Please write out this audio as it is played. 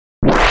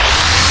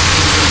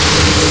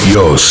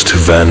Joost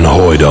van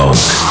Hooijdonk.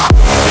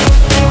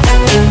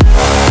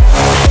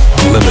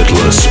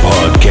 Limitless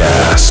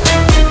Podcast.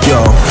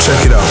 Yo,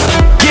 check it out.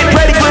 Get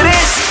ready for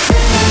this!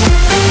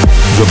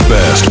 The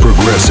best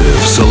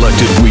progressive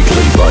selected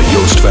weekly by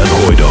Joost van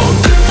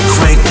Hooijdonk.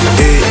 Crank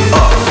it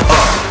up.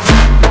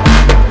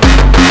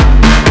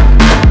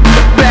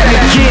 Back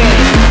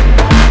again!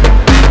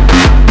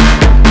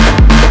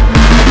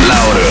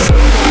 Louder.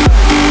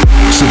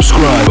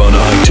 Subscribe on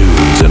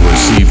iTunes and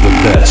receive the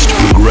best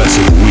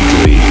progressive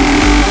weekly.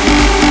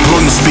 Blow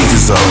your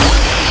speakers up.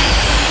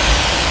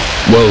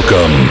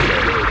 Welcome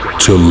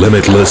to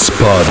Limitless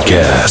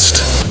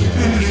Podcast.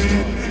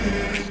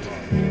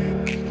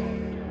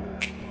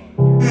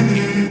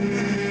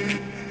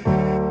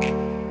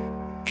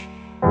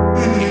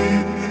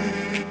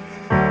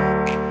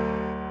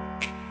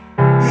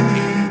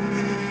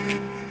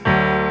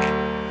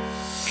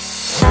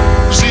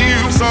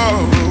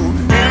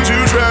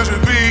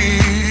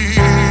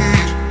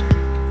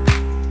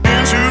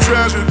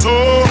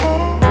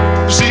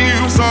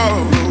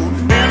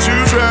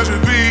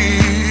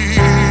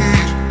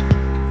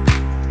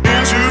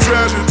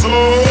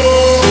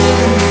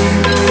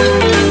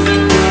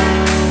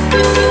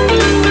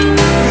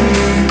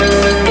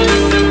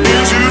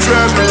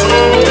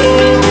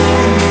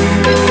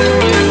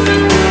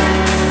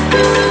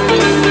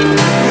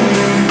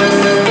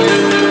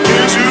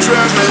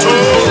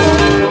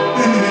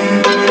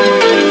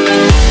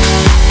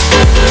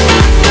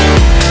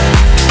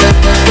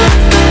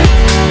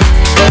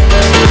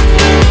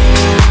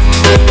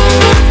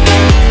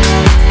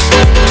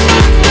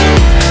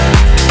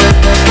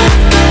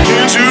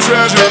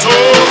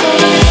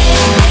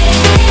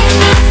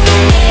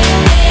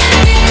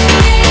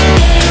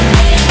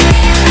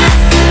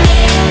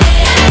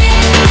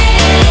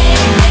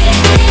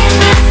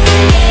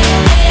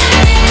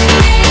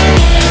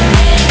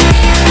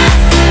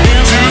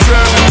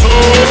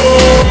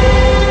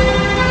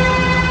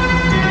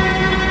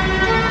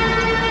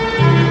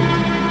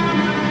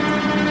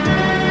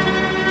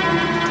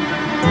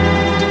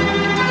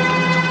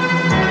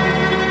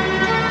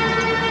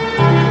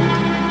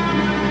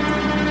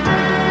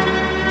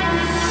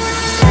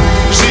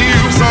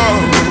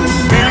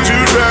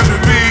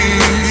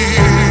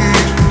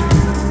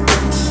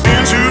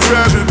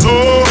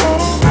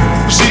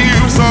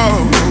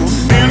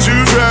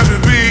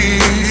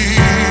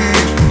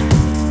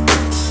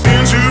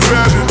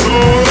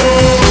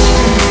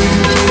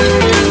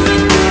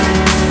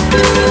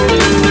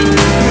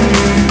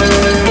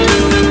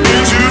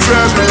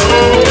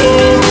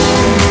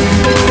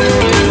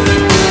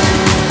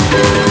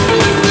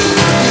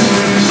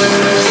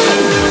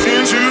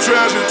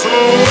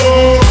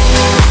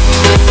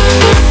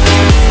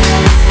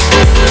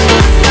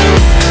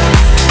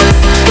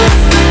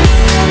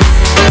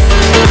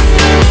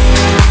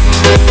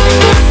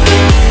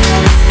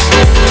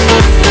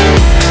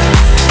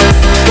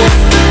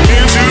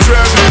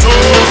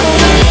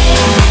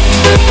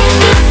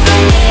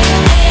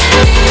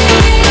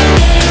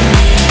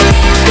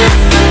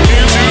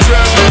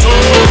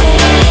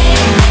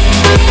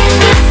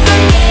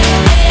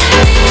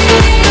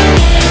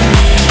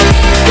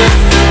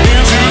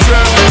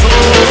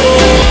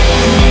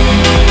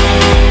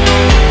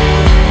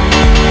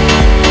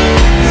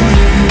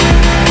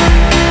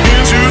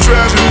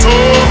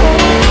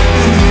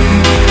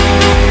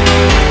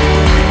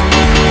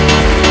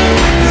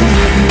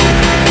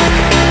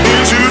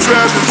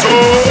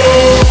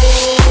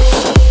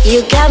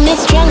 You got me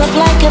strung up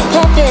like a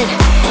puppet,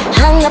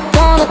 hung up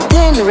on a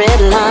thin red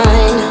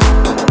line.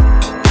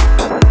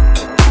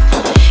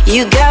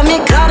 You got me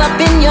caught up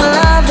in your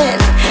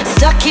loving,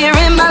 stuck here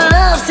in my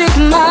lovesick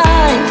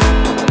mind.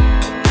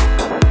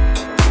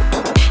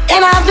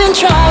 And I've been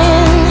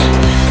trying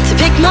to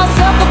pick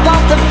myself up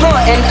off the floor,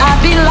 and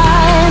I'd be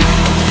lying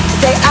to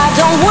say I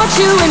don't want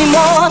you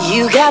anymore.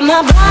 You got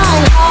my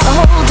blind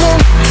heart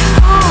holding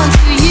on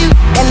to you,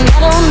 and I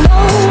don't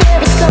know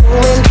where it's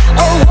going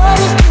or what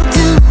it will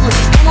do.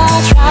 And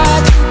I try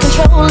to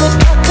control it,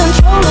 but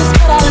control is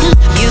what I lose.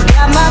 You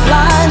got my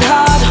blind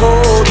heart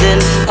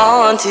holding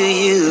on to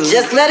you.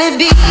 Just let it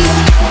be,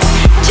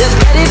 just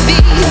let it be,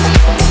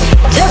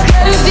 just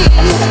let it be,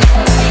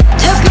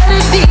 just let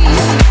it be,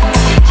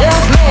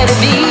 just let it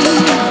be,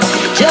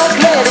 just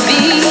let it be.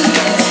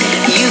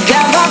 You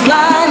got my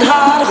blind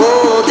heart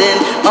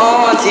holding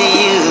on to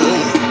you.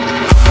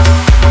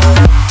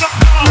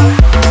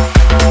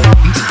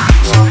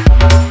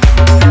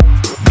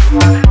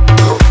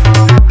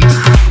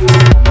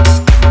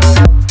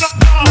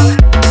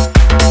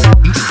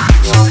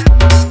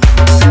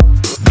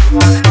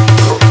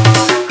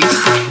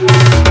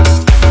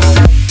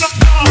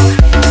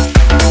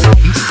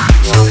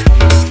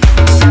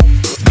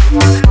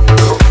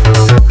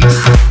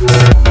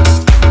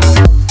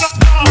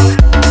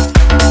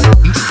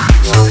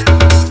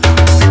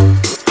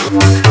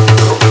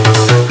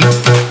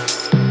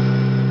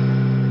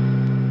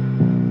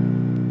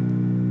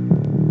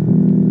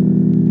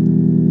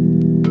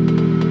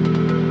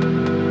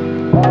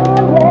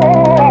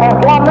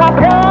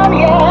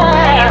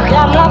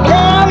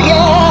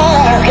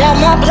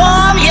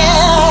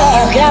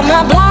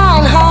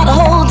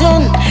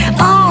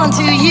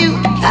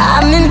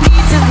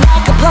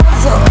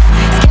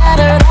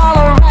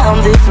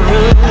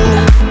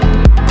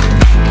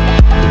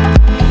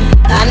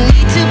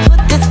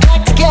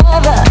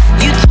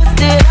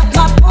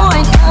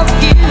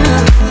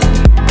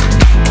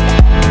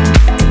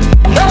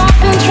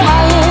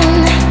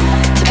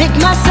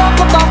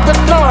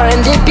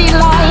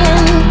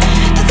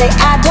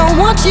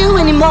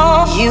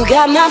 You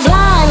got my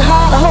blind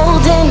heart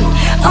holding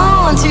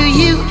on to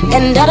you,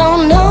 and I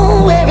don't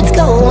know where it's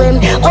going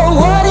or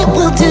what it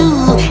will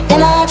do.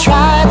 And I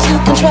try to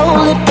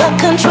control it, but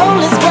control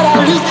is what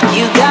I lose.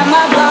 You got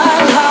my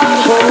blind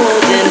heart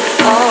holding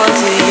on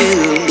to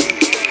you.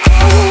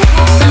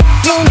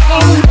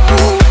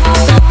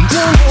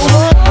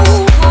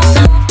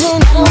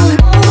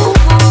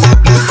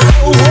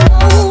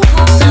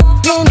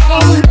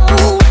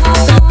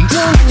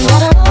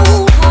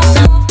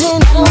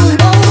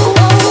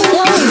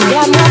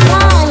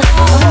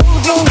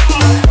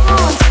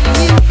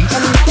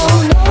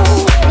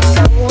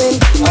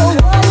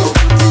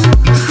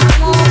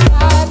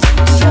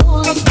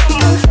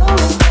 Control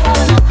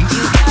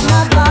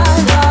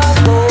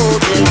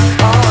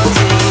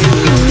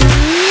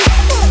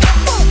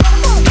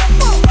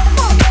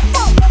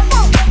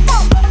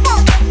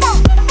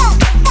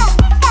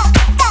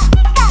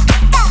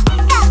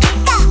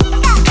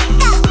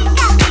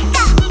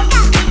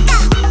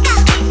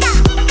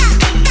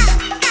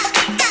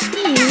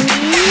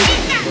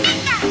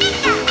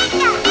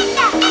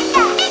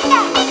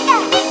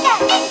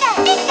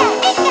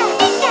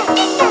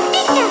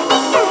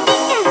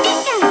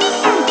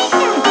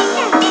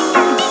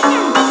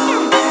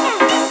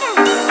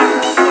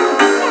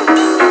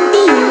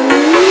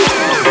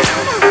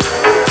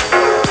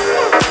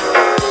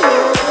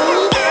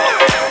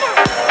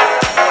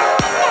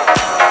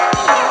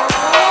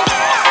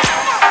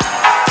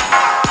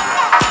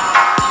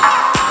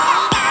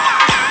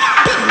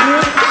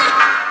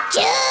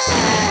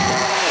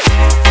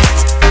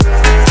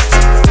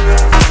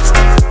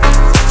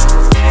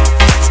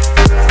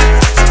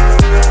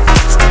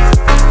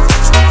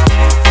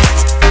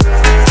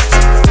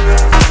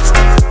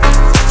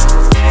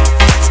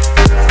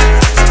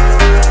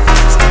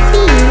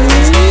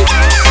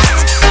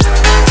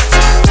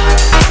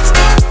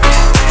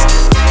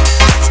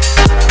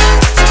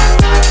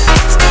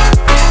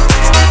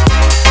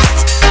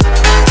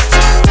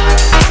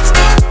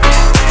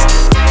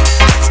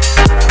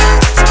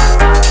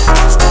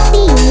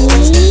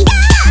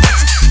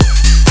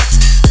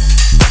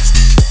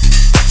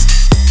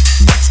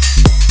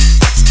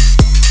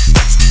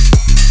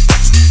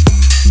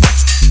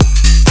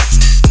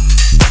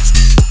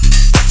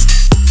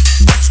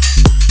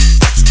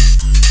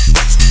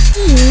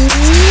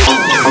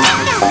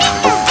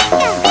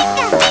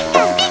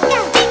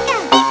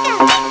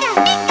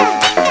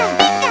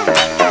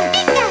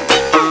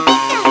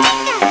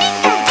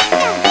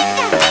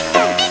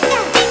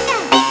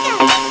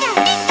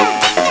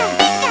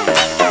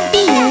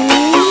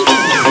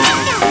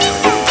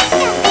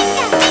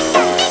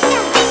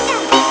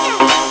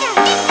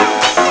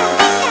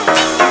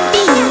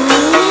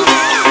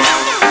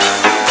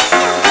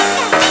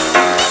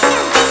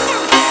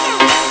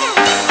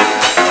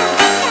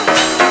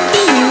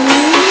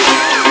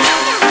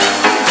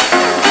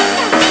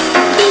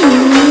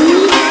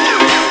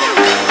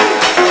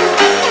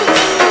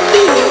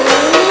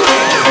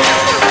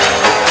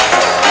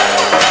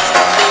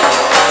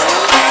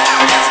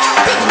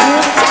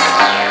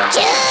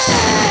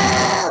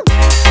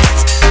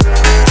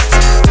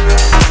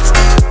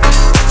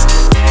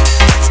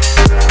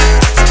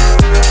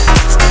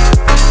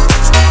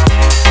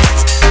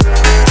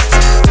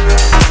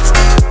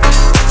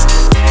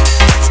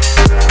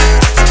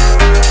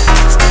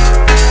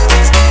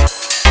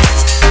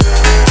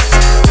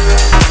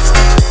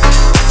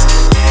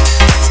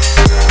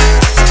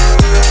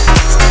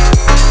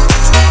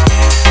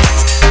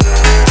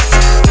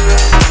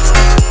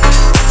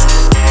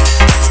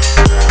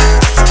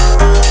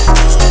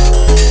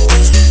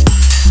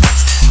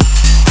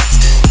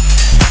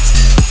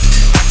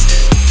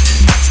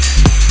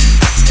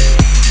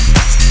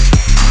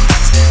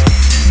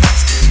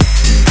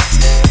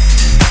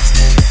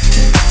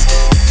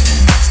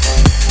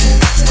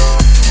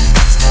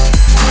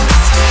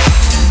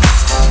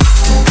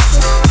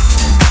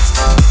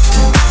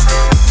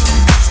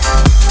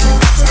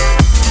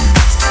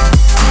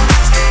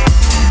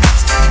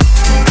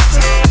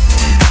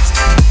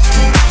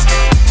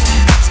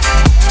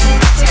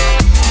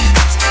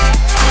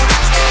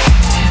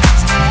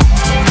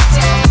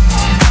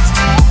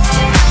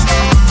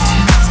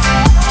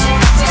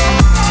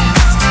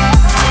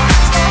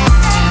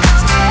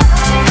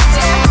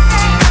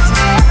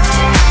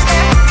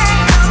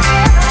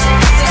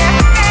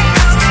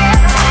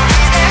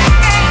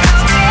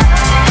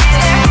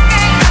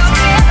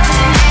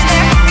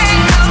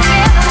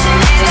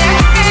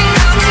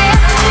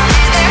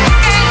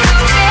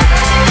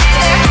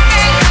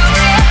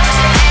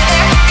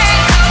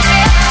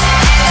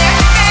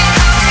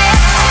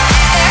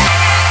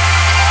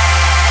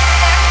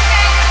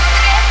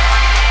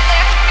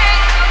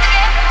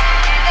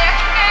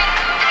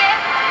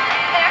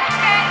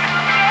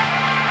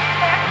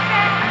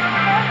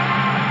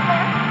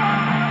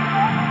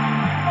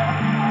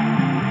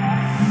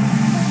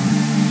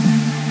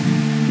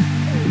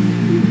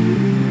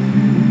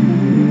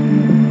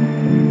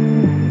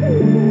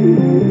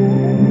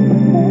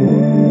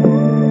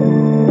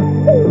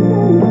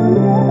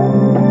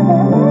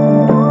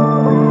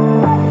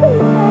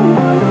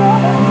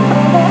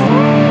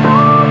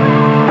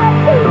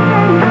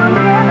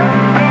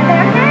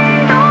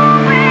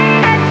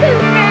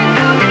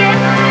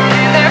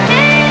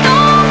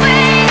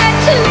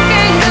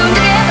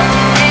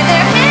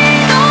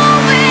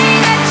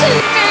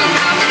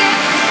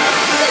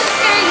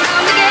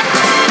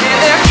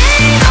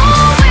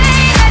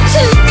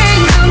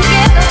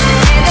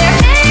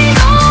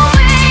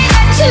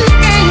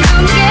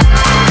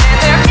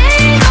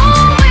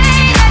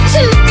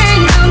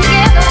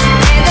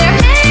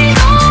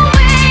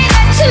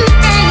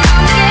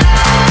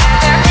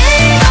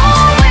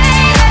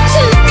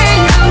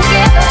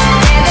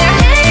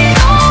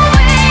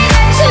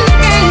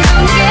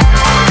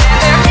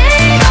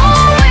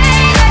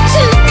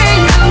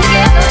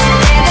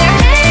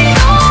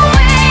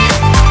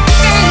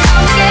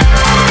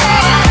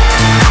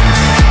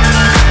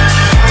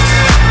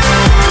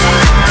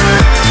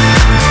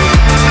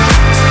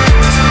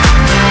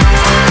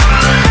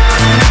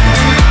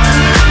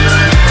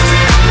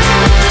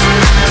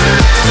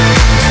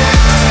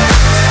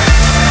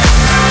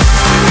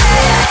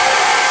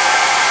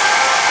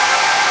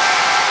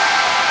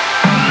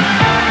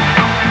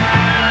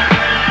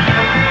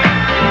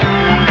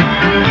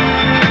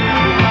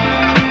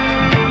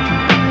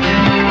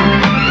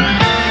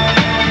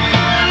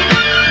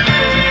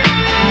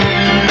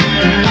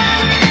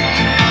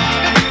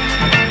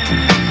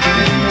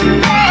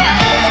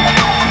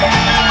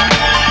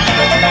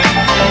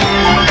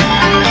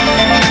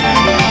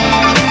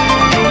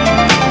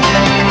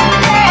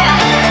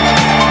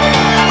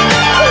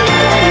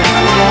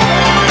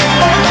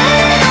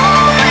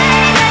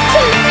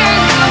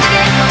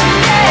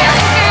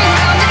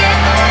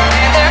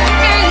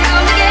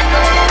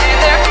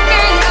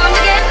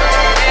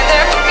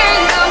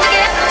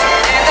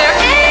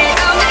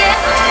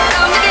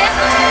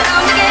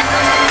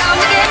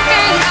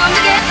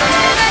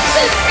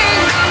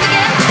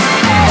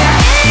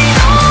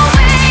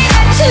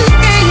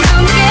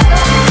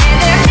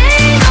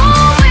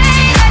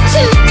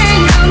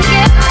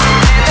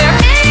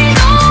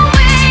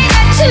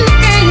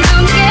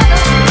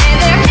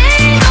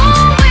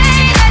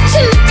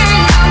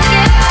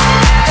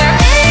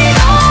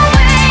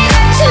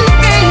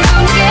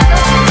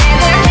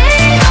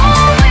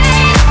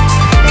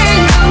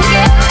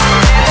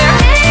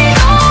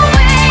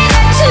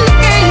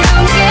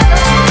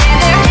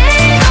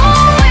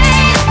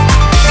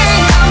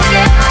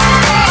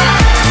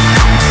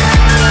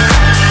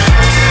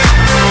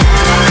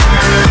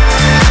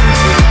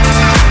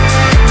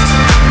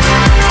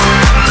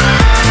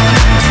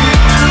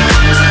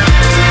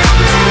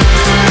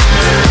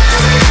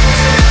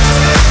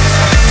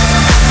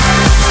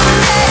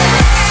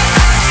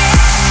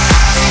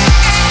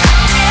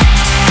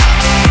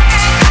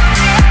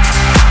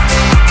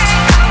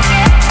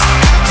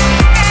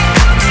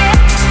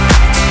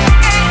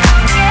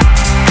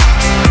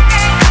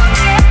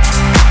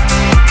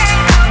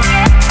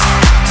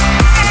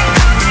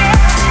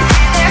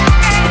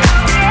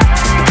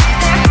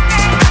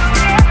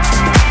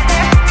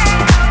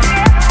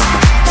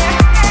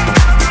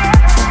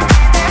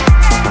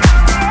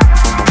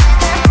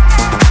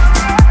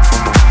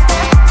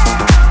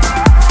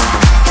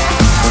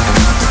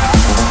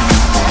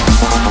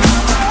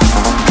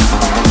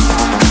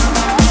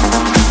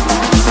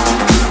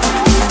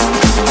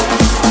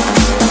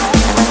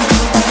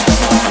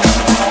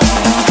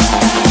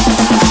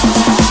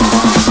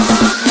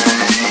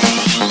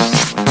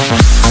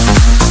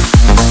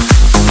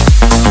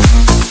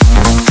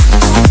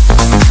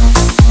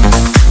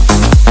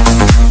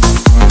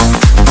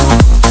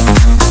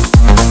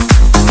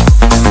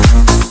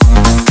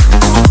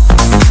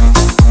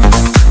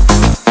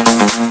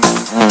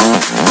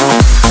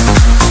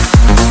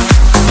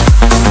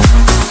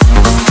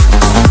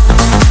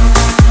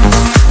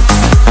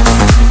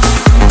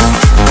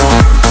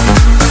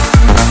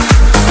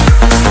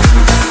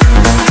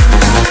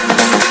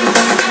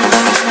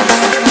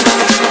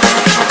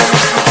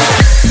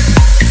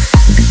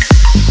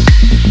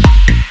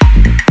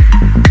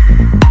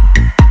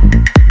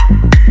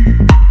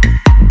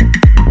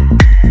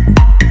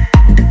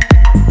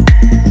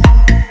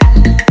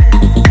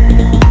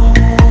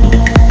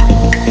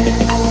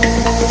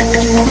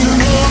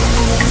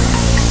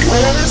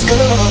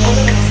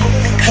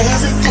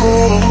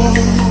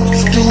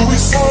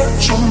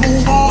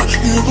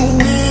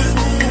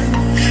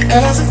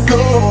doesn't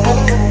know.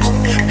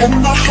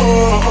 And my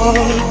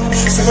heart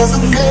says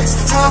the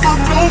next time I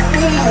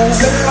know.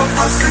 Set it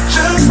off, I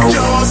suggest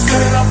yours.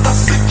 Set it off, I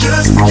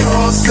suggest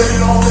yours. Set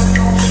it off.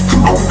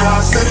 Come on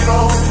now, set it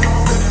off.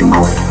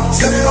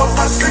 Set it off,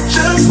 I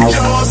suggest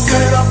yours. Set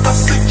it off, I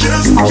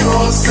suggest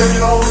yours. Set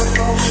it off.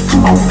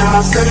 Come on now,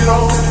 set it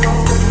off.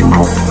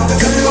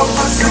 Set it off,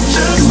 I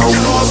suggest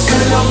yours. Set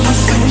it off, I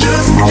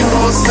suggest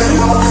yours. Set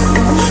it off.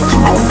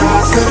 Come on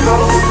now, set it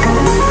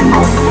off.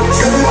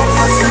 Set it off,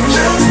 I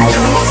suggest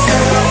yours.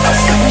 Set it off, I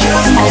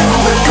suggest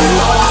yours. Set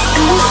it off.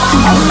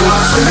 Come on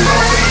now, set it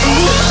off.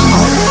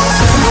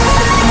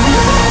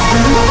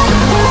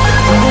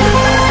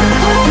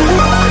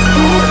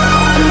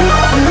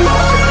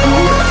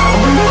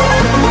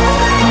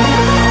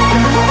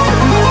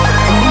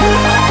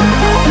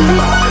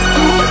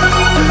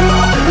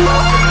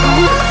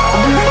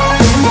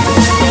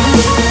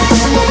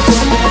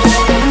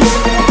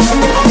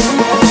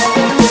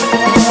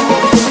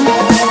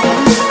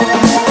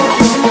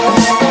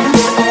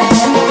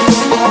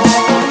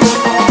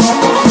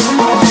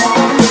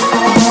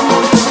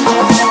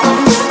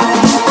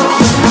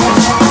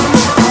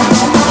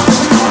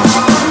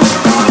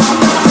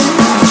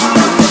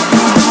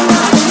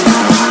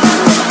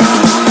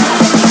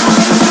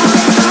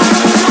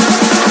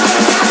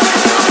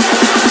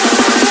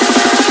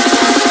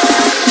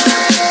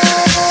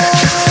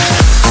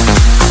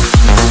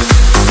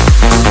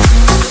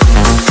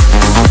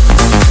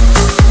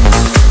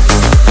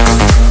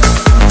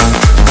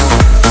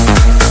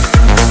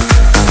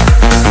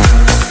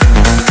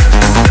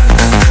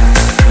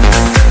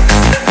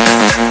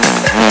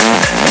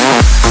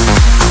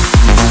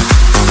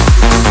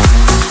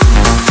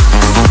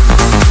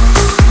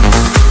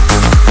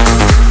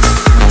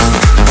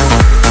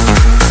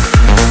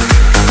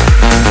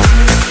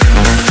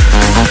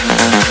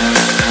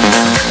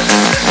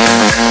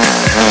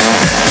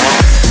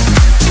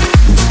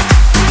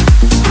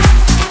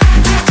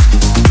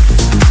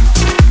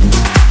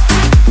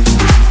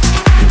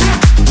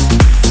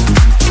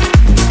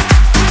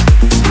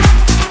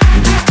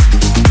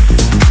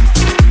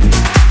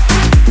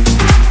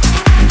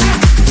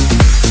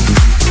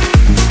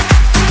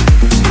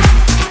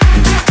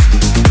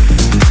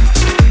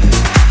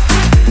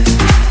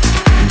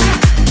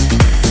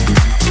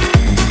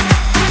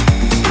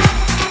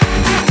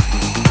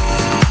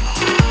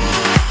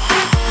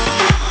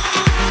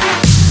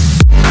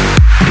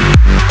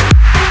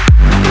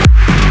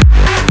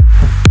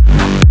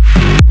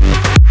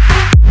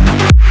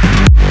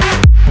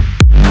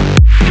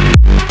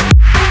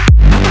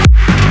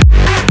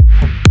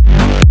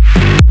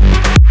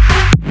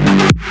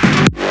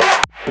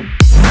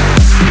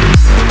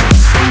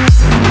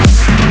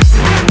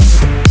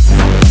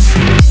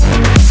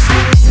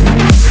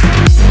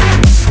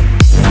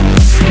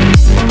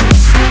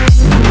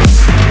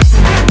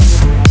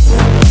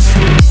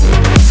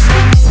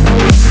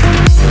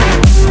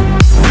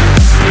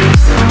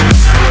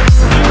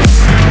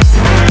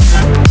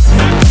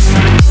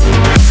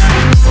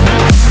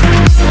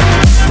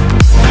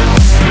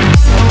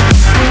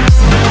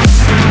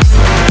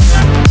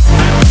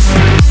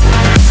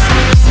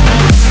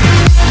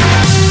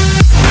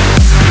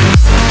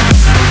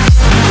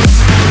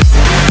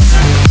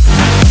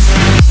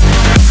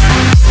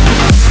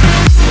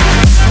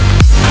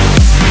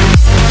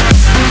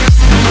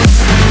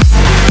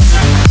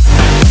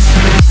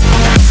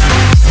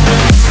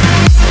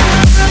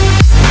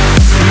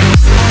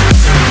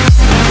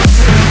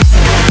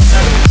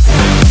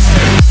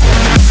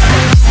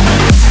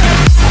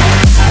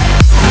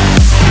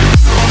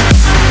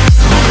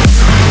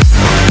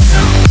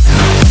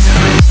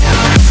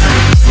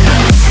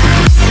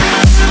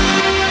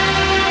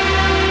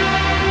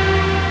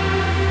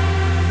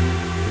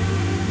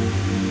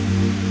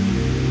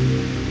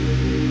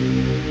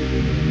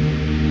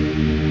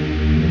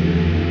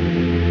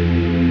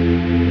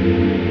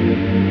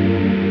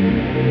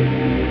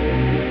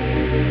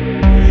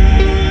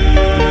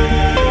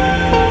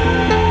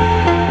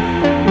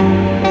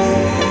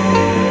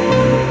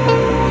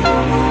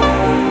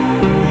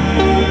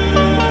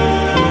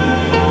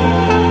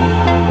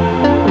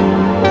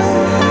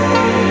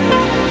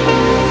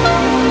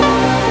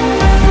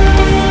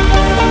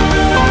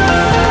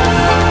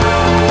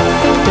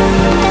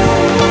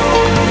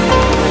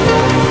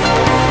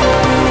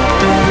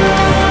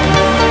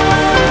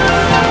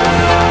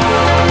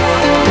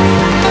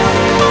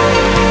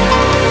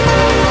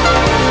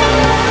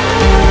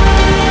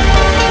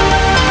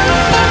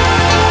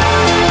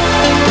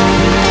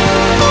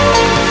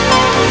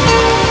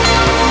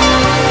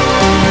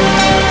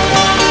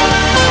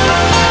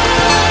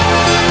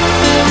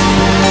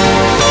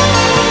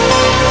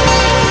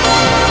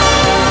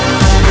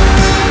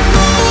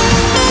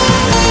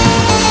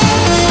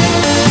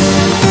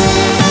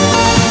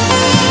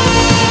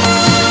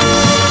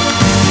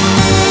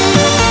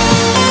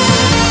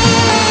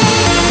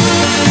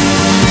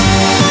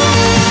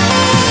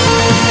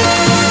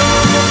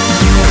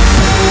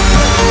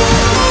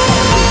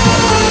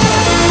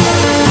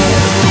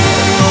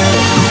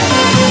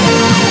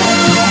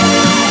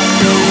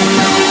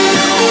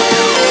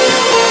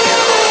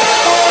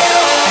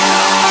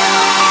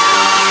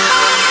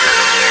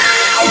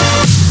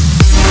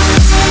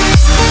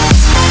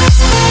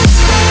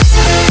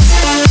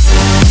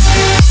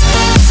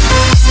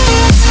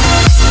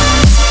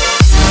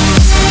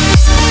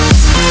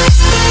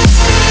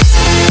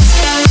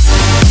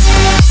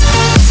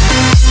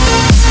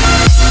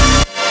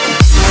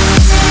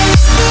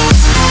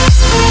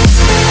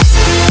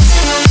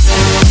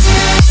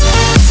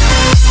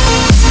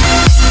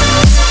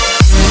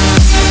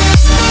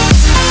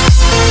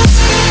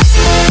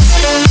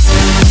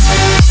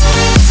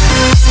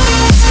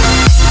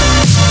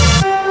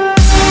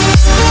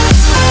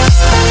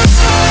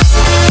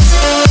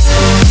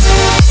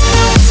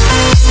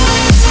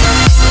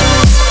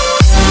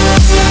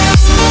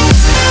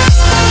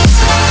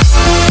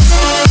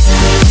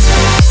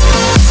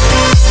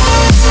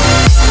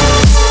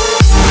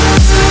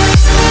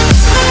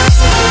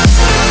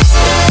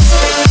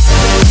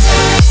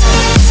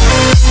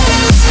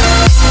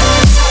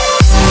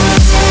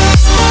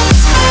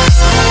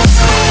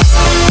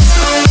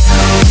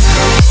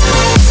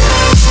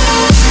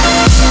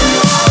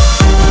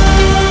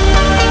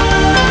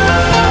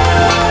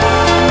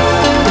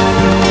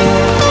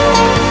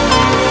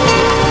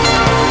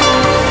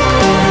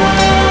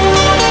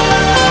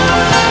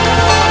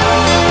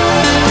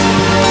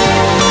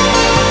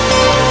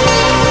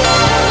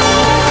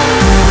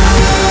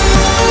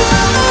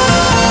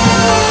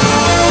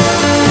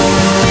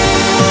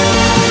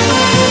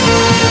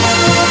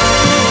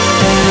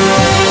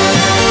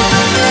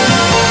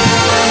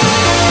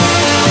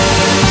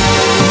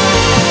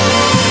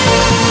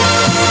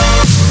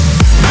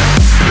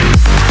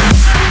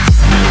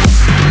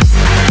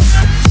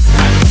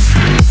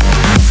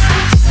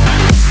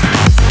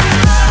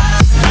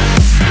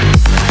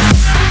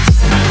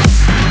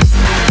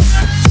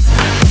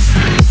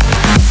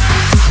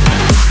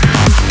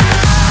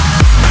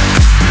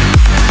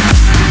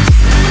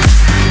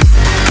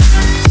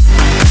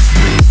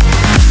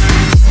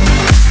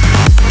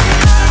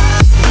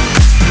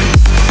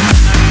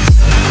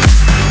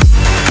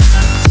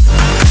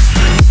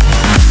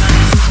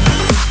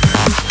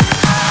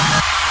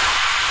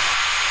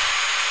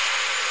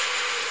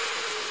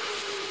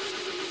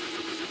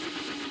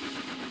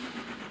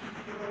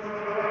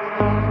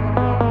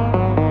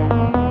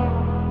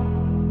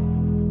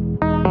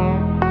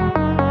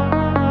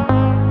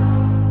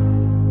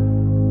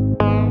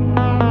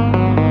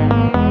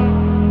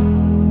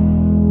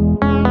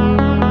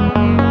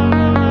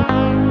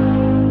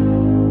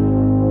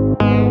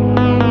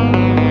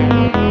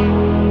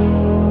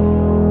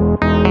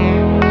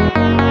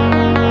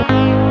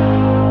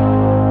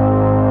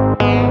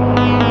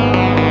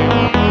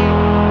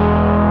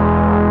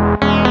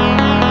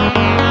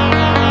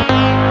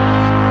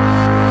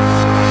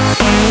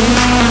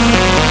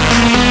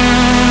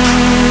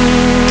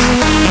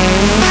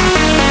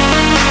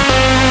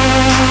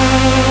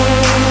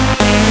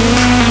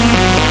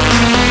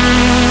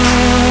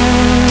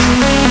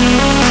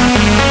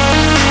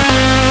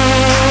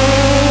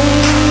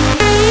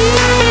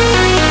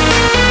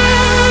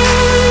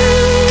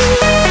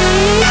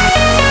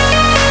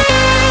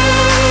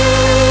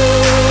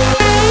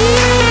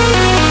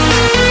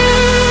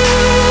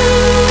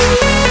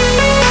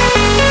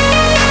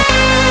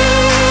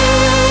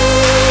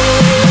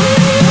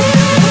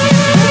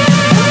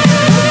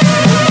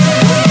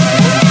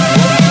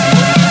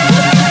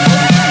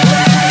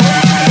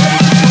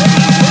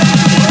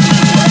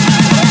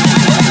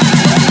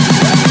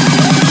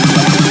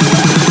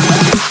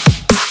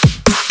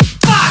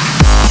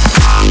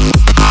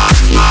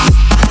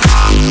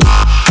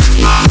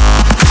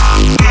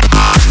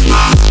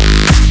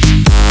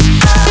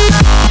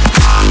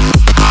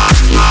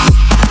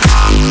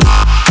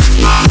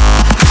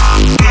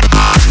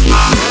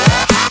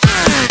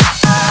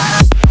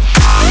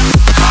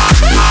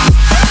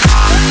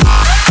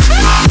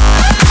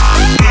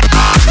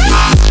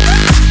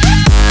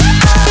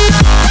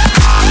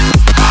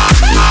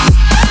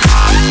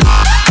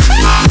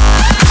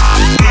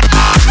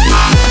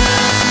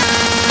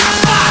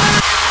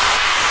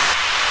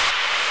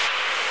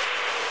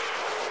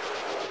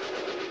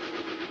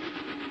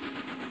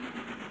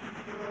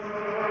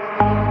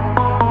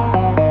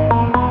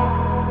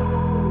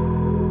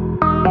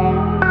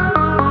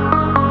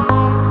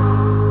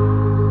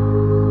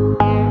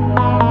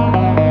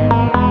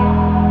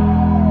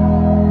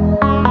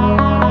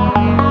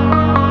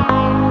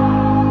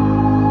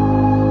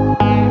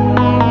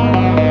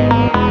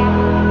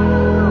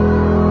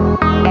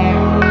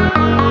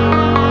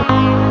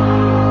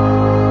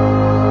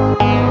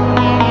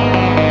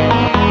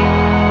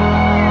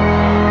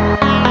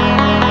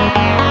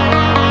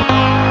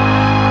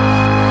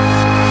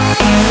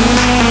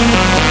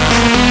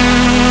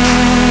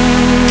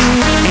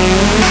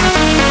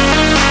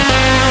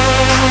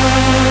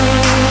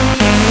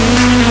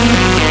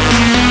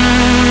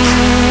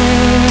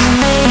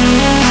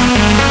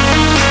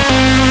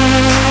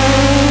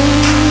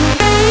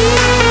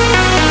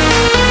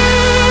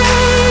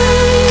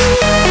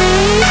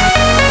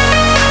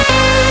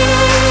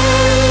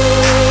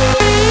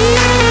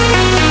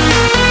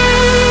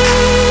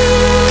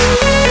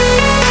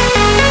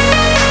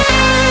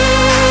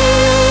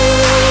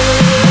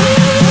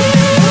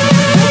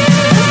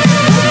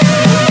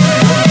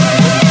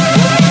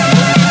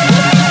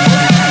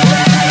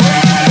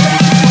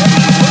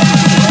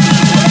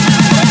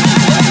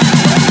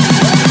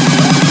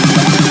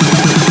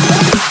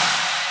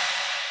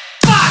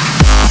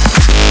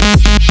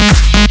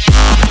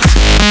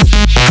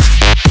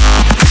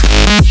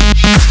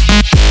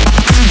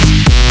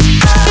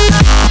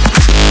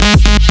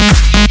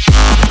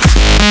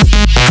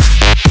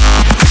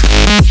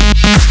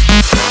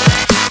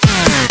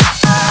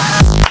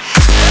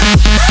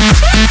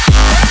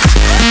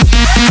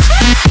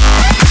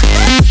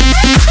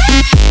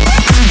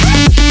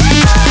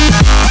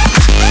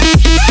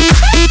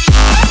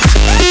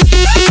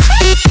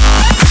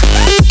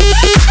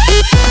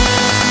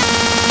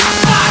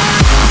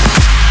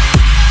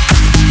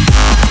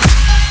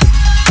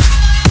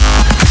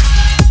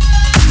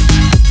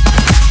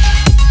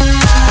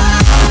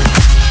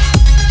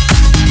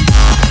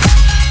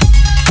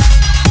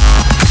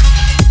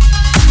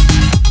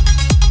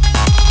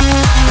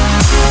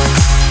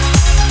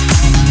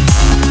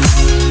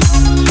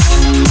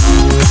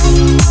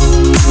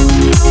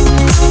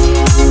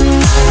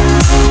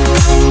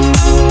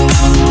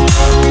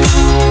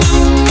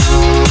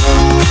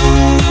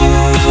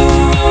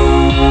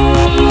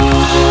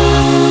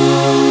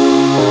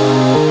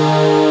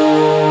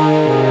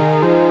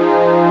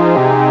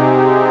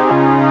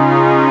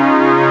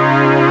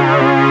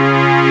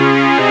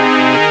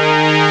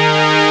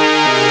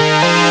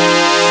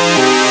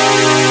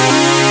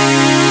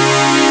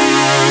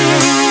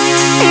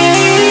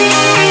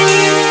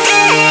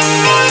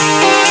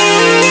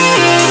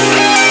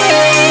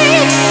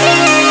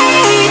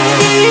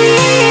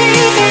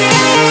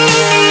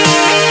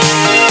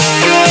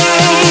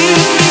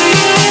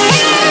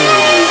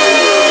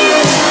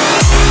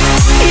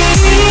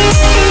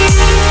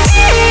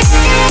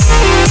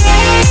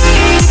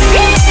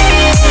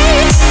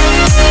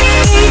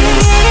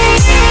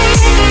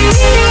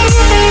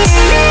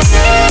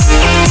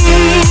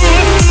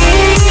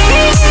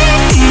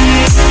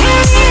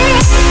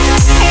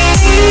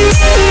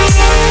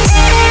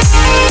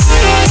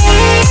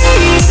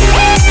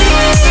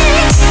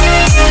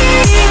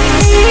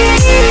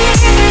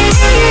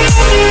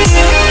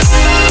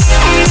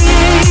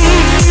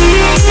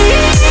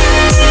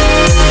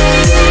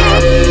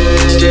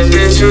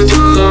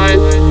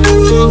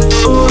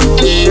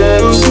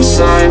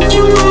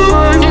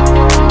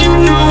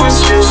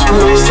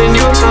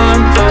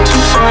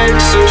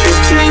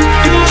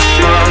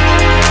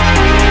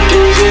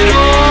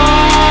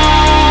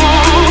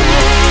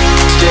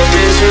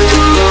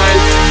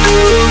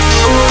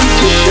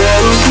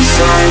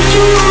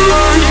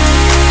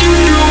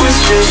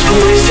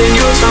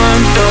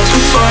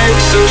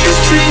 So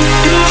just take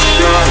your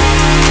shot.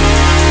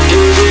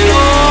 Give it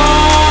all.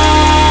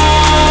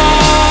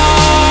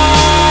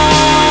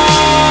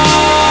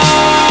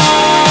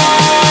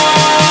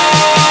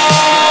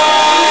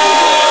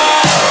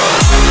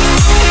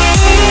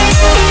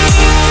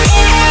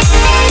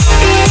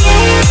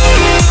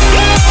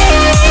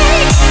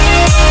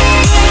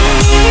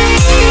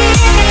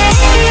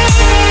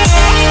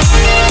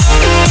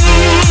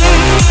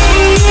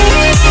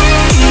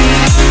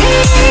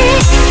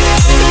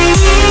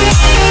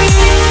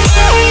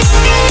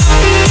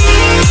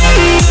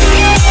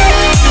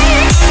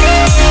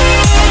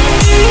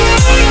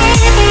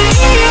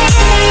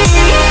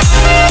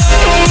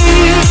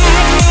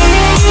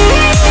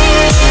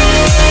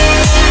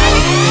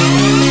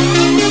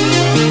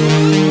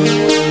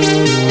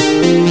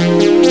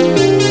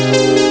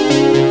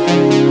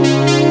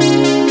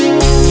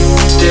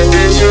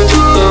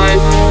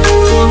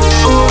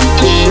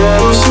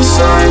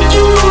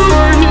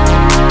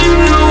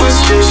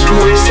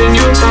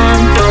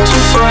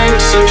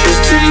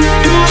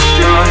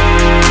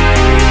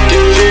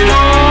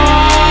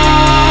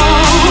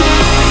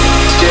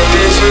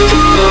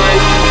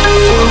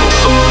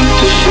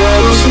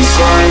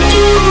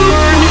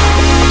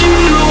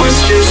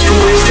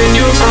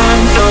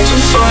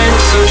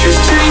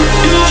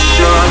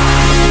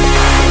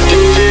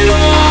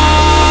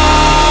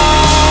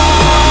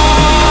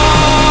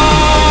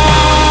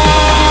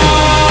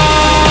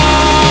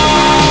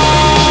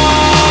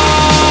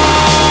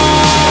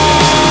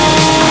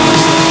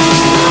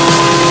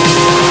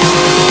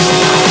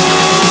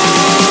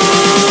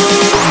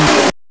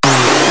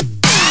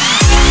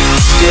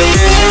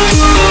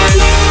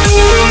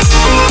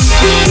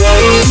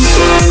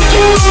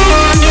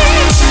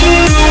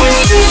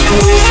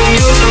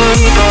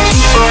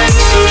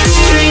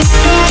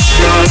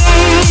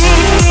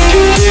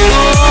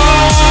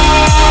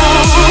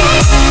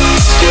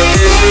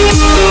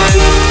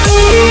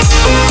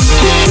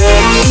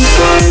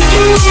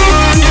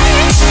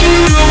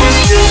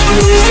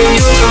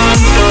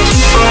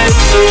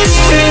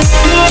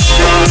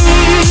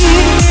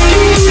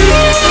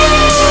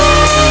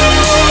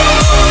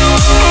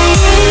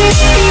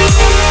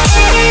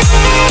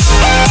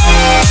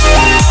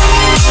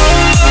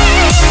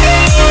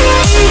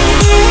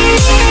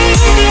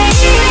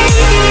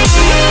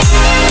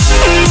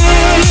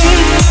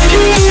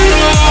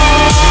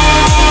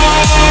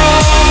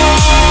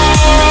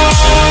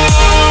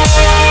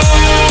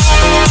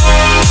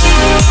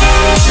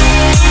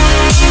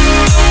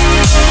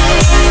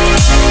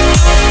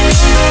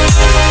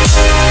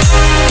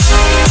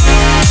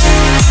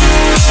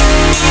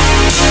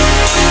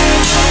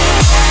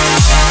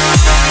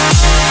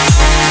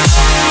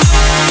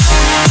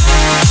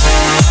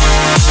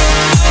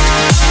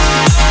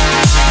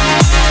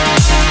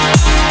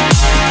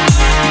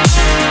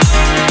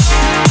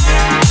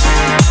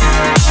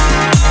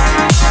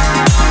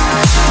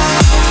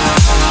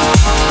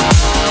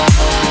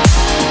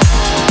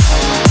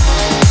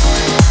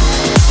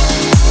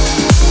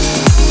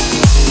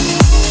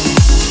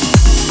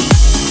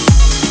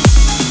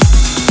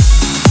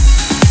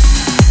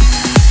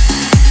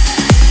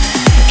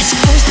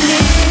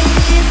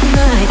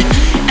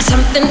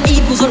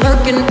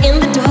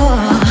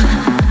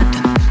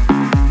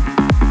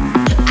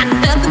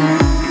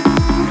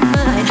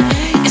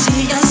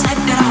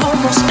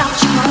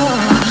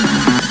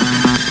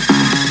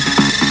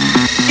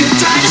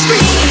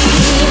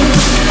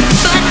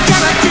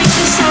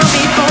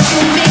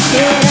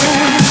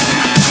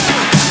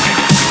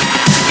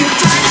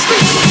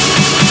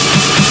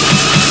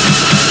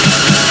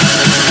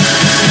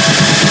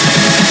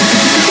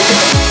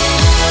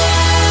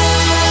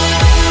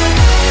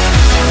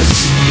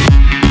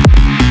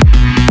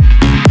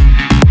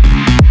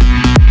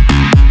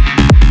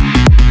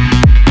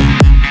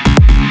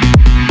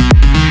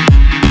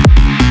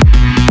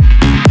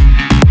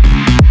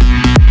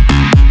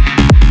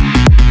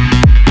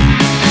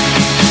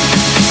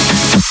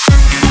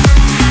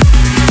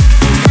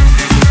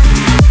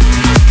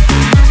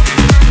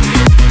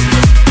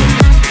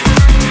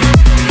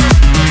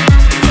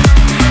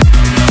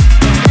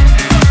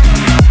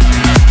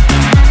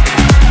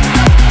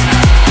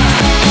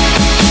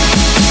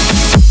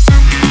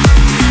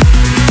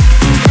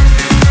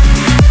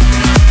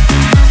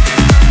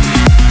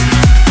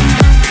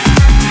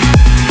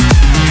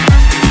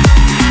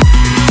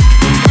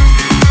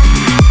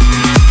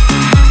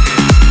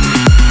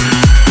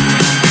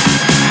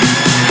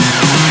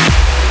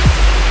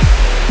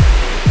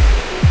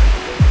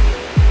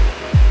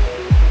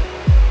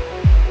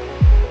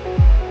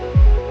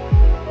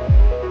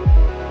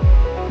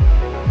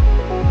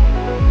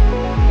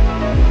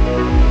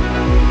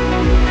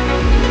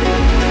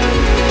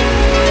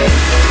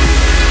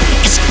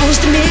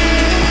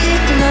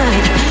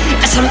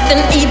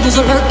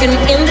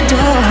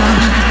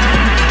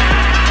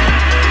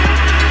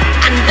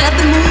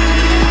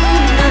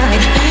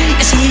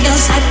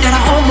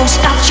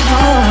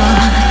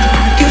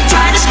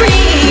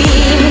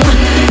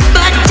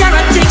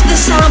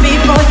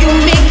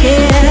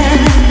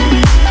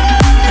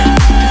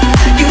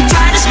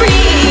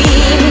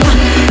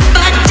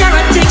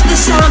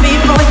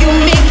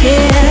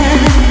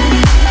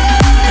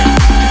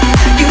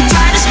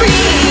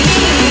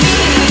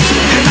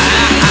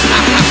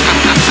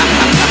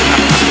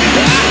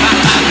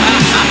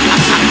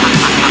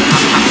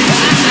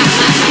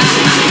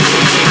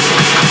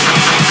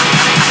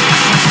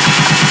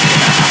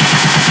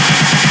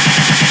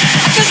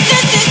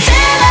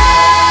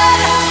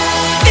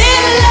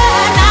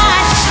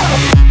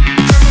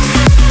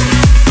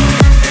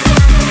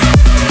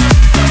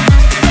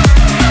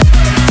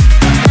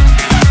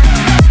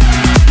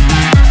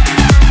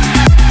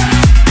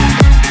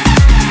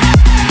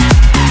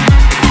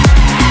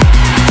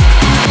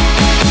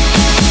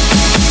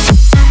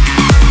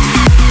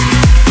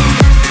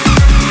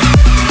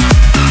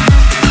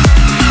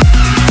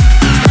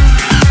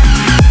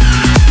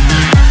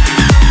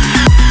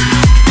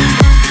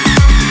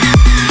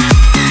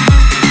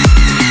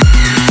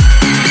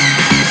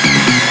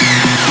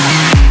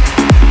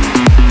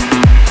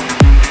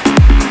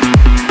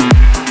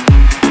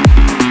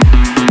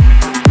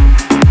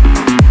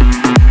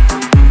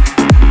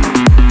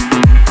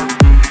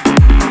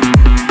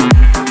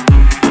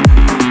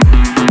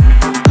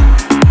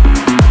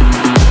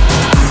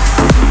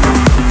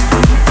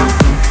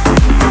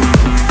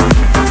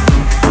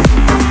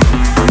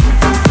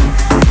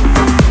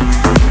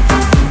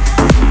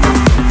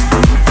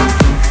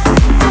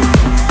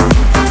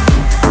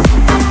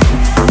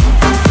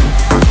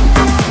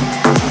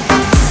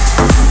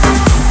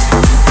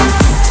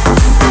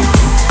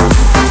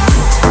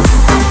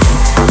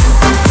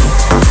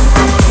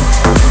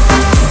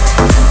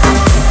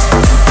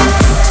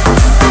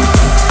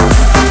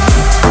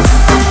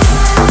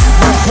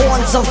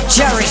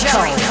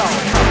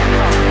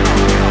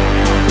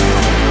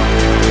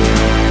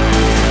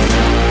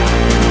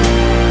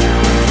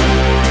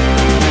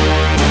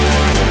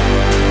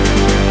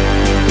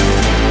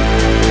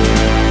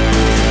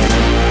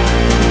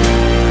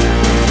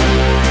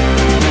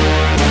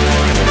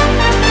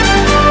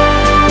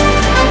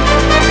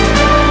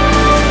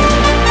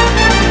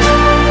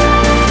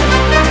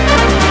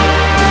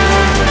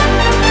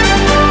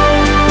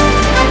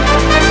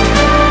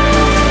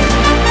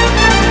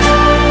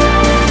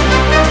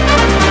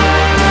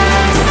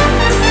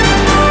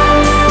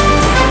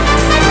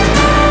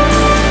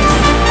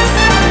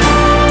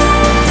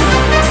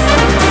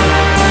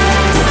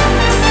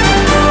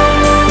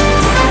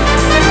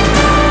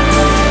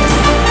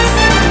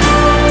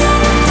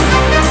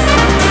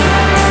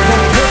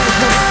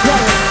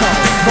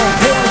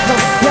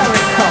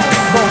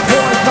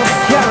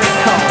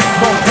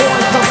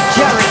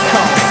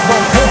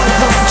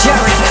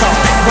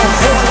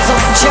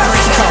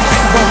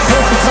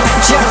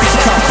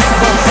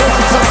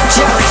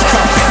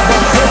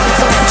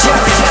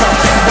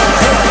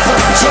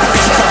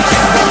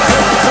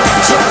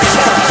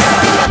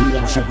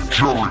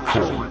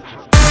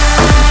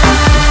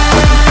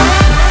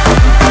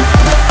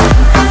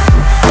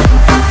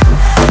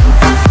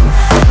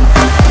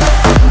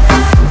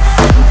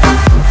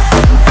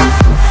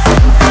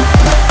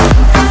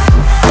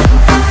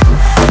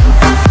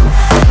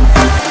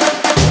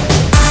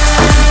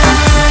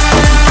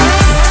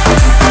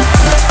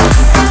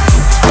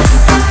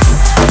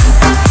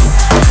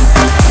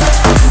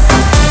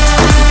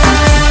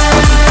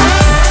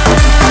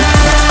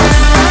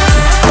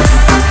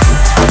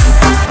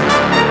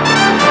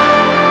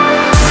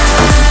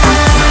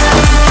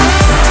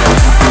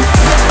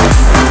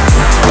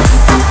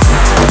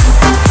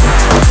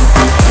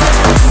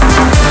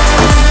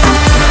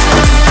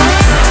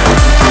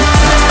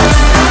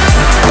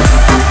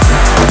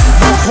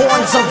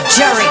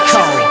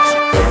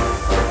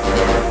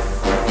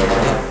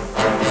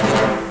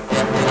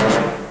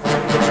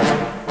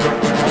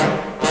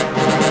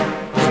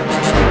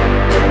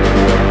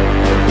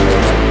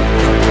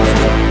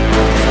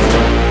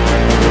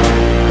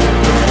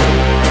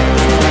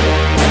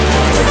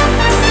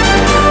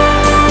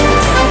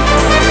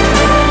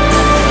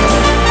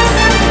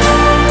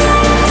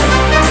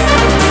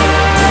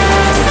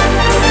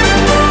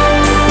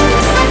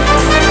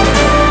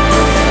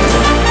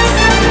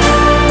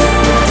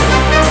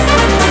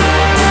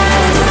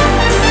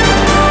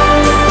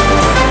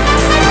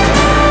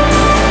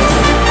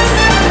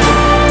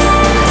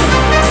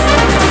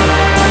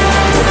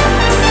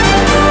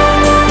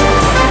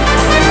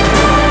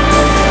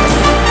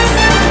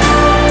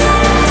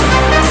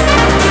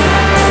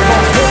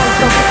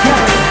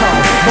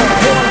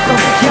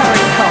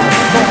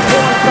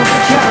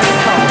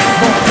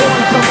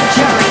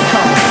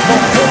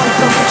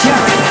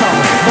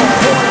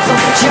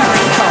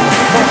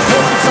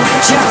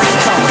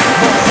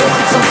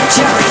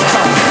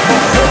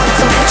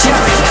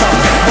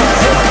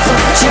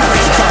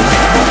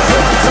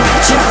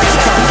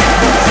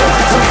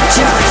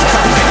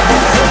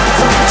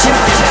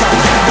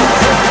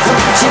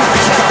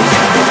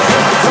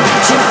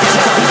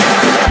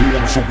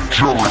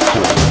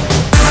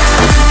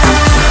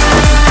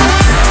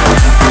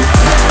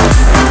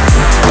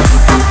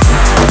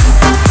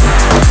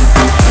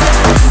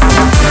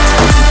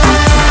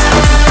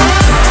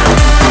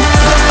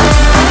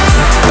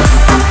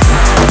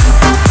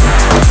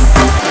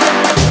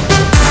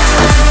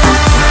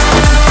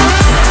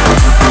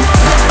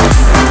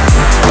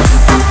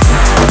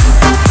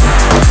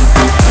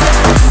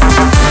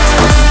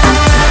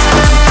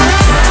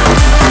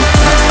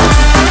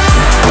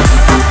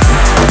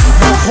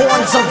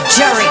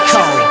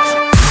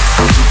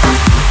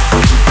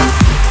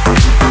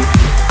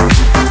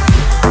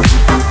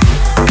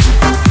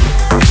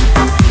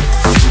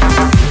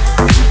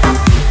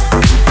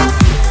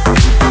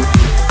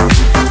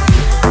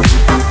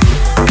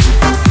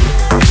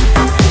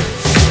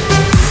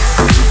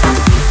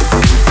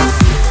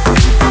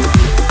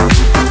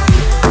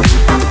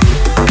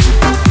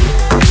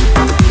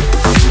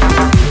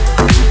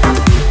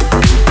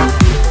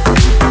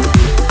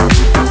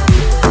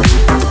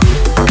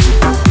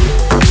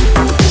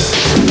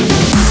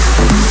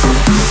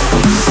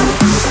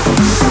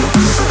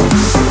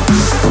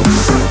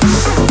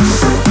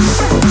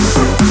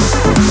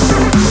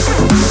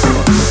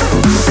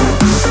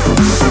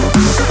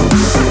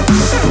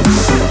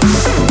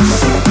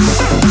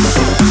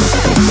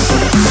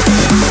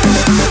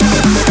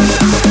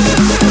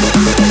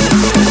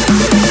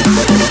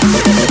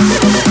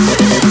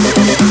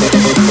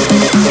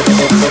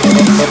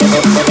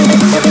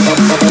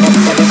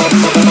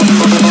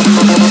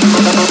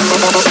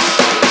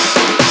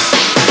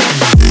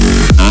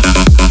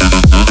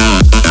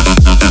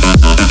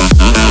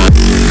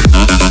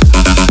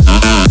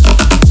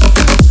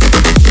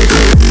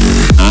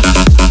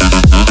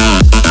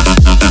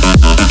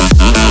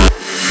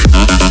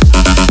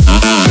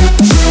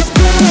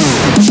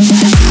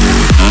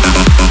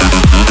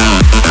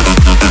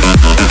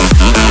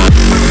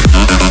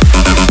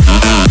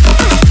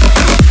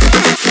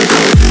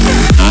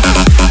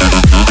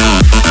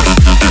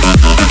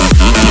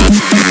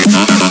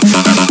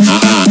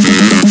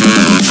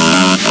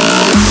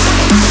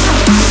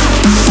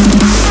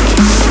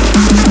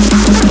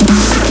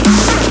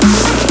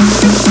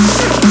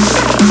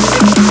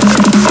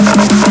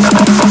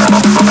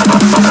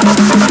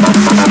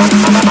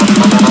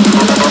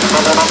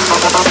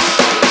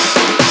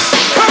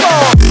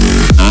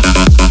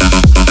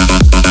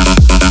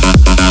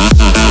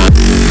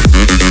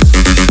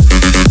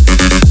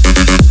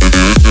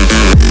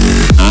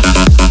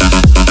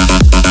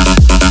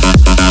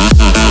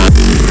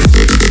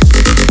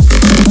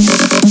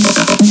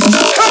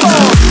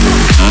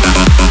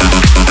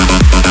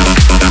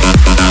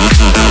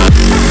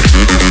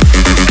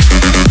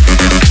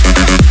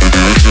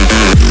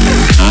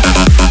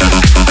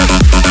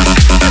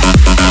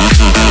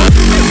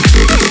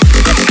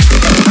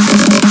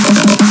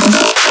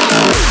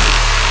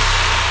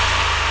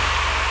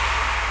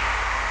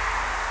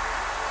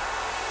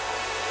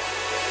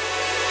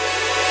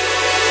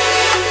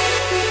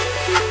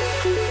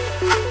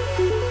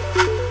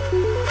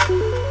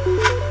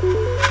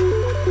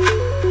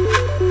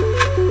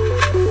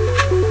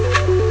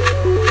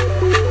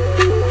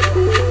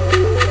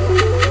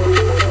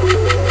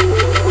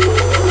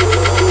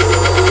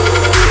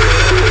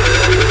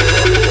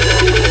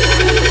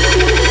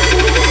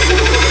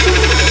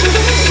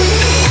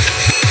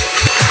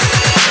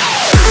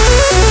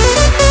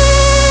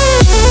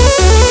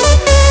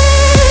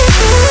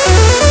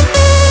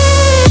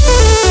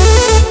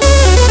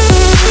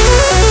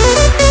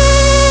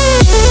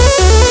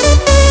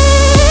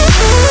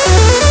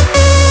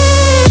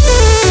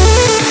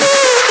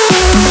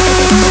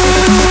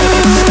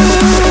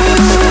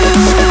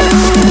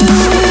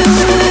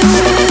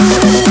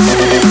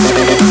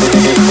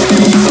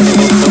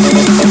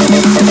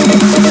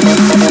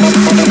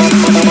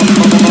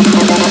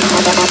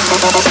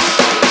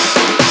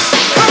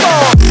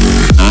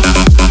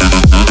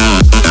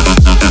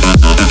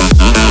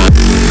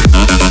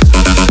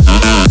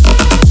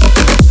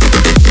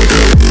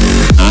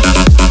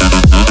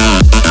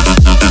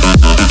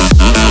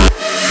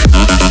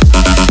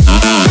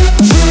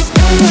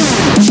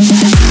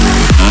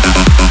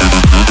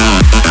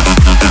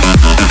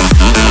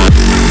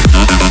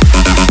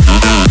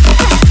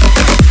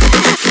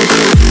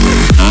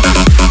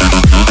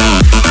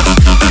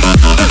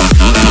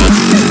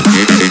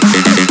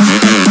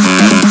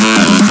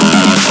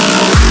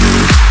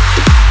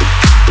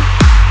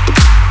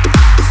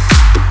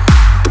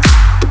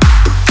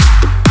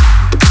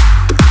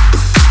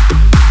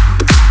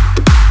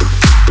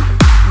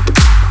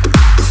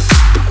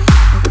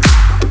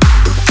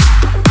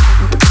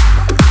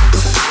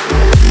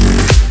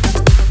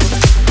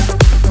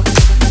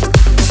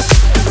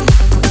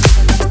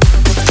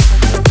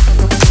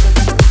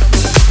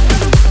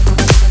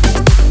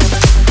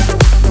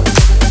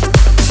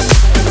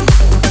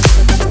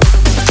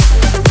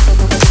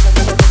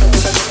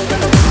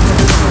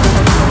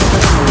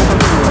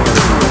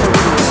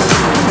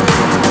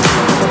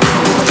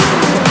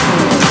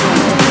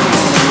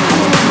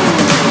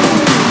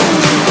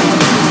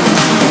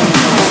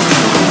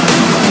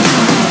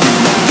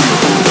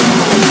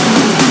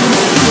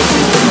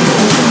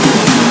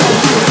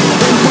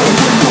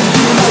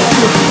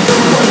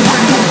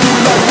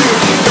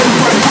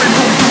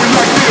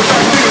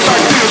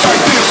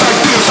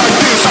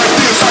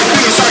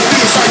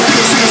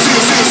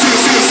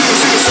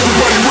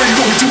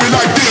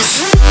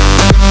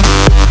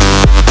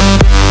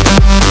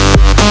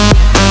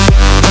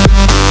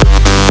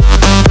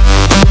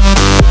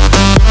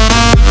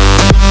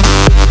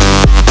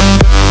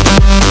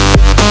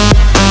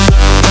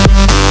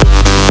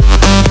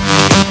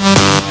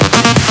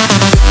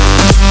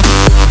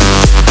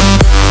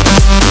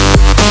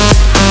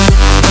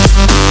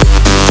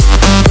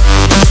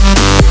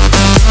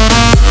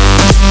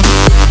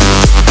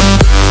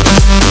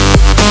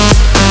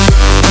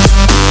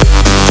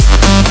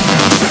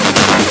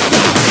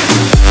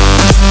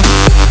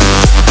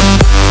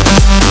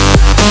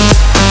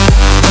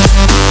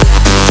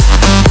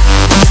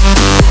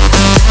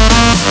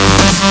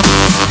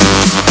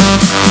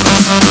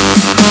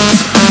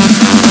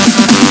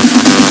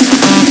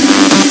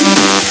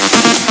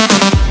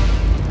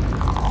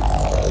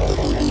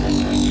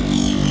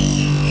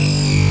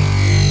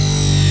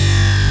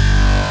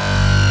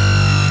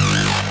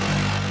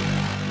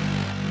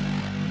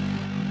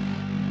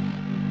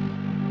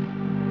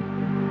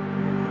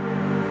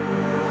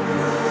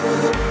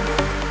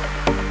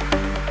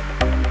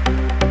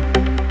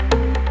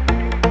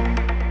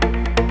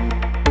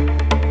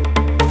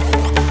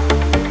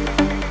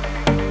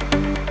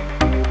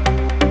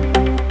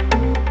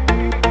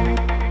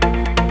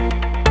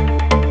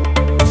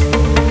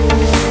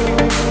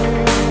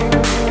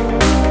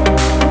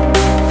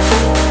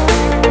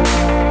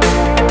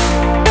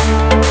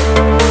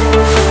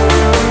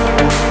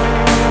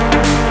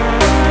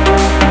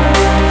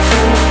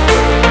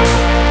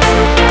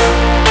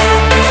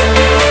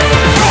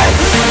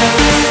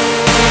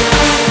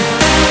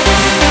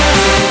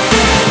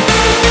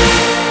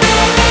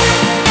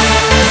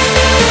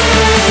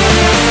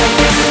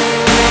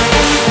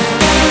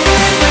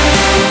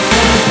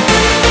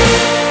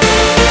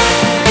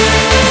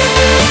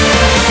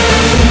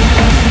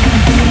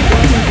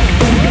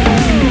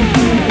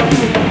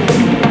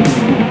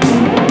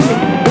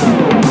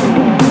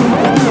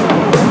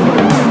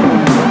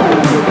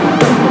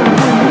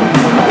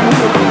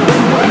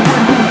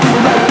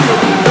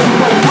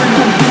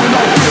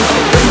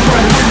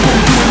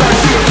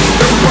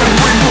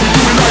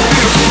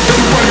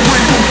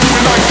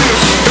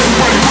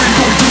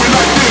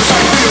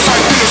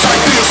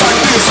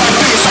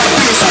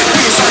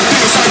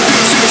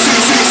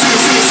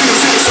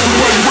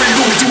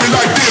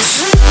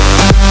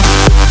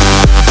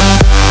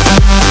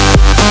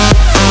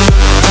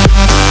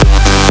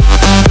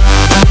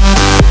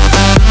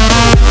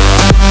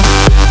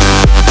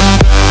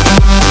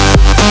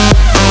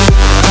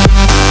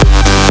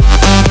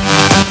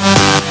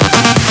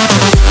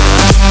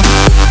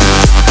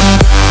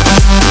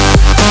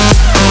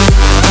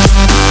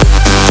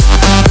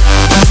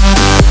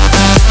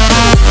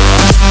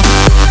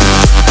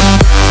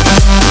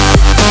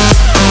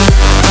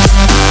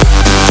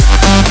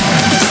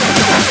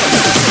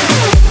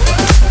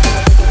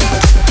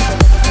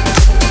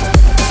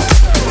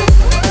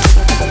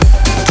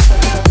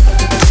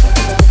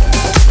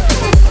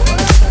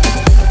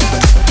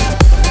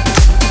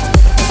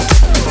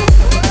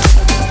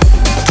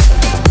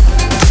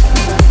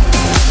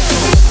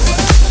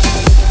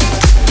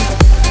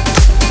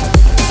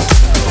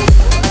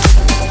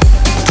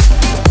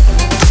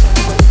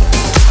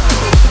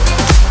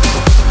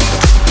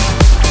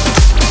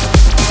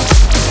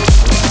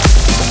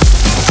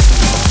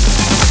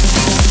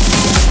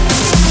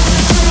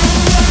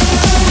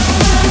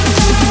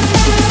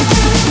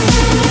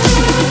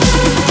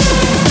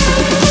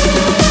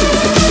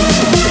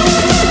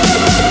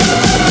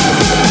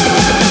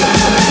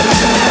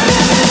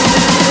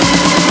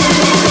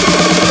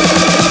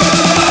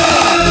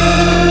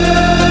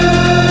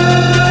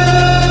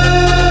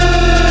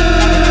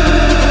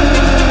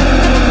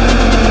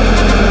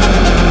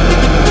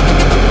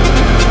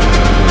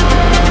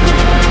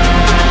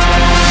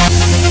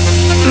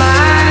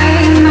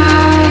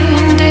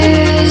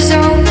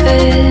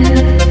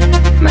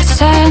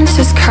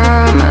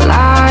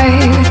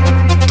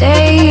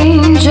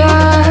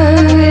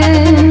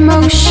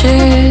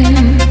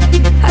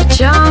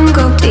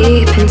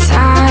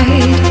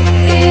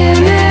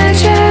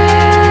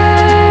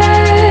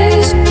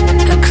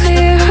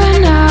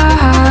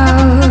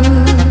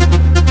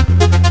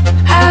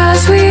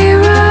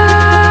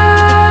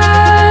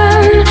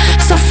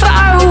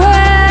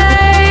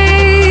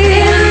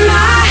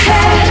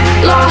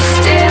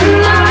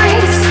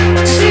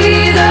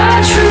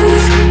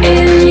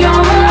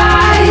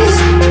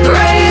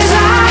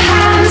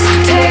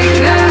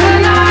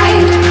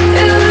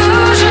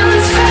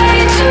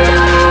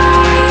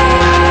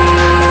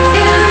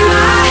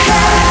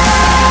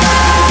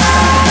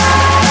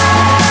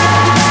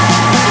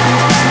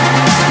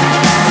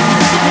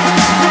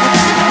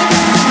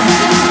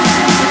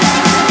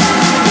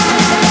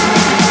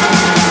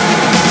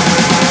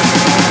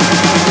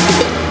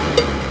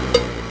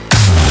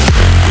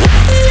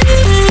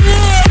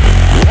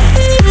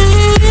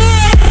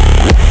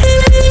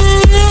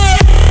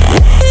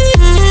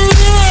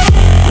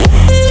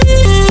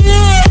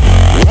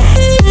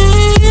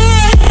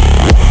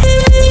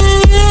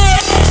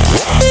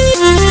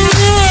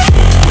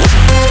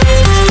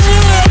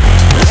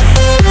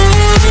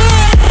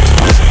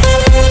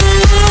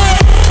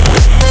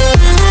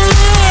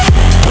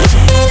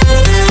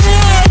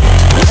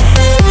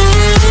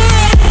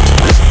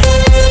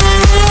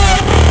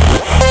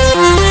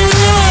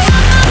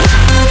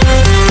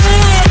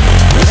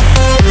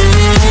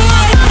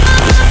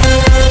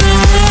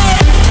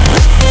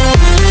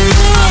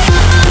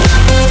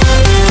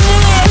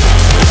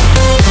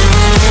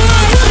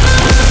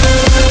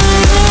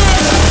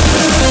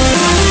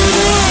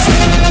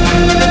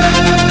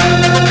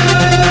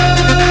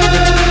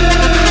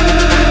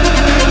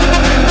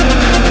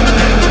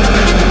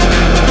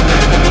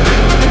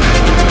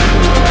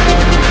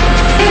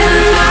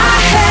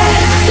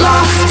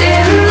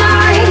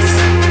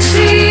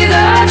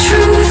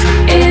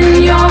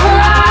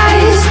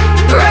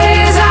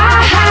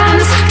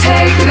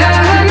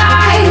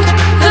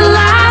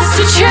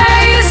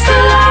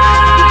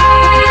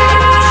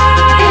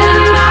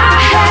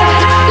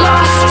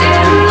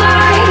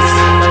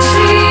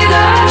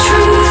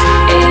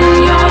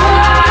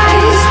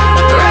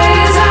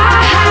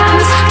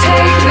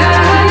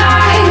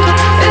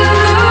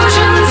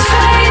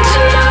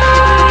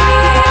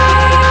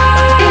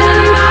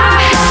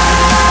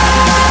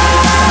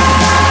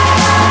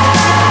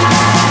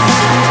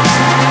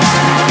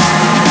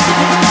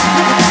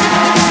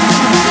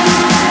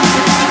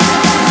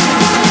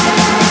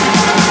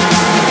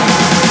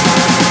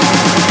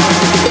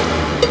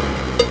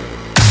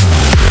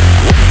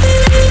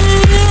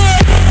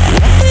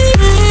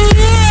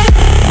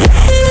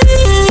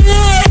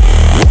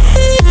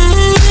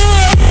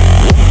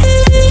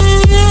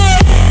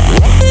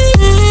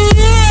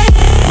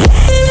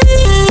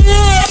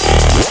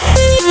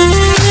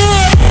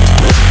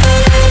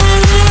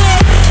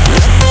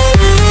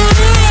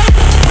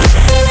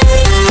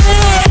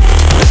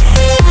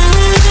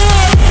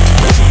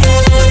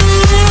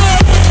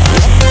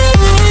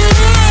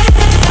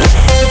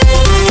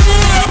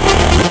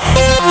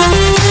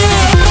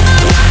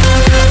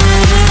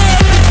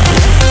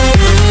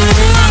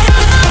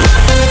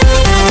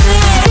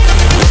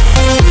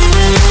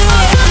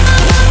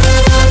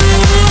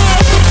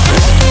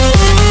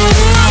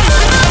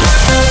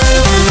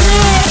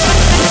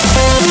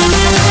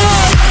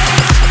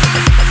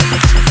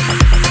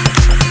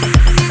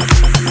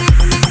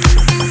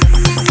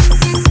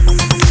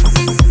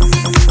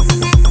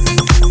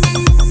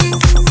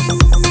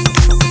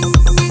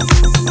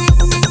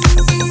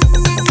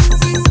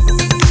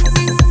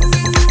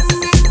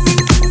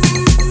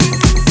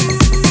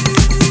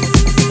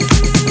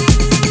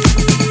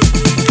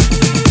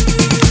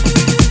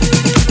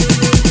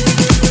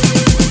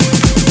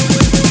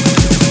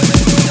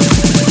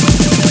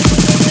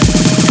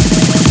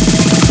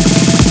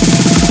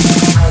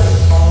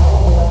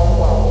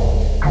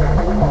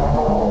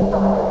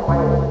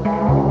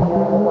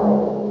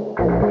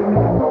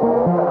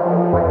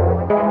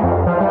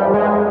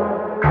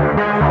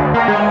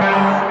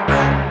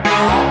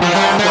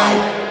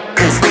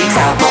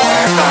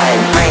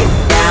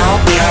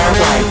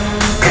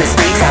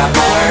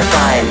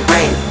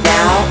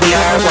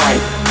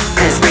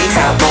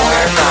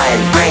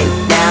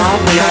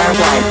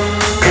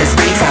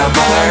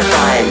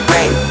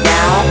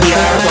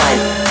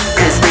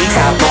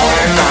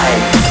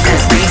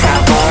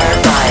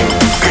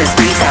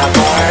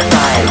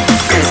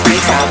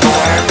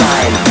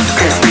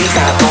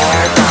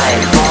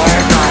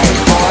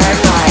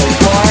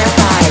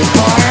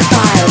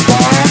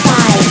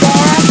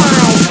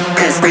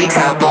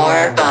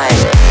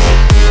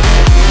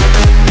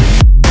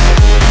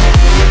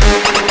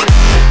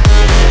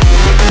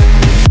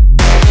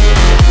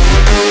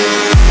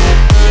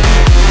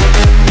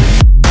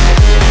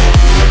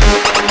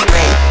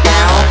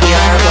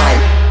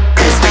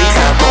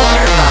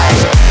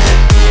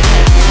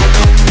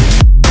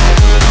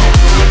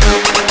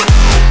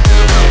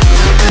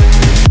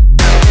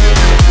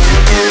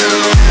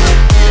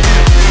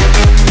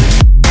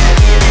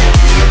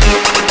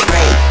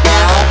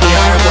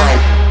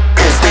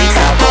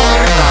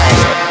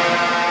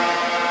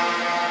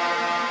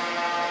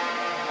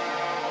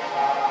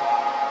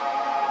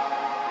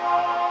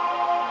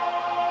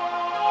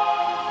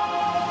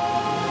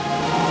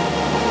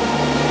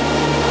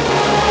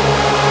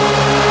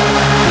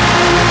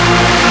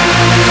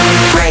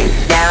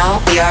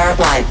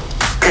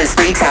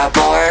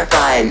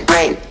 fun.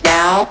 Right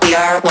now we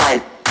are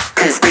one.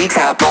 Cause freaks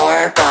have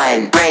more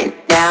fun. Right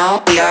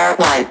now we are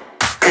one.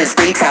 Cause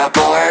freaks have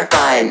more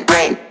fun.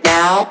 Right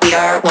now we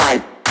are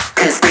one.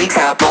 Cause freaks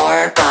have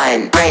more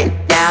fun. Right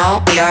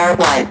now we are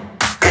one.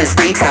 Cause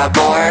freaks have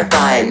more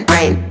fun.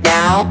 Right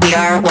now we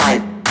are one.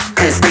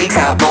 Cause freaks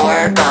have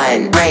more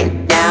fun. Right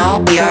now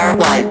we are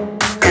one.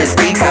 Cause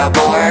freaks have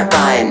more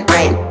fun.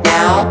 Right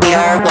now we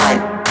are one.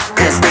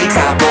 Cause freaks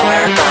have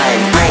more fun.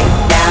 Right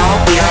now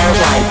we are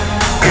one.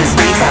 Cause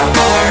freaks have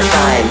more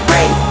fun.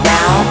 Right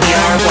now we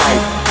are one.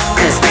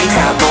 Cause freaks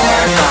have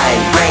more fun.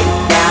 Right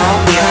now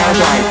we are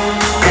one.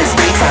 Cause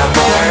freaks have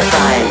more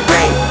fun.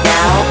 Right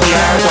now we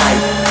are one.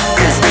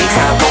 Cause freaks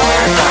have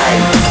more fun.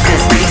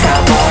 Cause freaks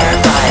have more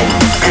fun.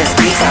 Cause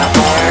freaks have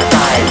more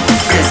fun.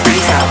 Cause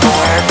freaks have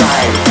more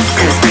fun.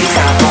 Cause freaks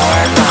have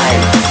more fun.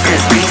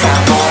 Cause freaks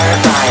have more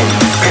fun.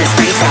 Cause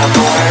freaks have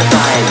more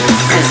fun.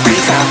 Cause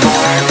freaks have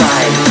more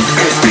fun.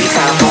 Cause freaks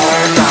have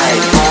more fun.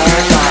 More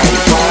fun.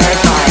 More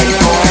fun. More fun.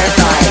 More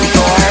fun.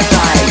 More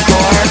fun.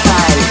 More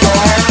fun. More fun. More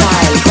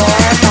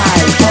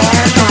fun.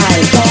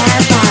 More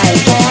fun.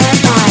 More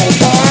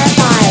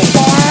fun. More fun.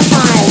 More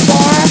fun.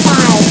 More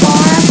fun.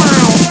 More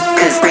fun.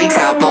 Cause freaks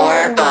have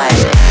more fun.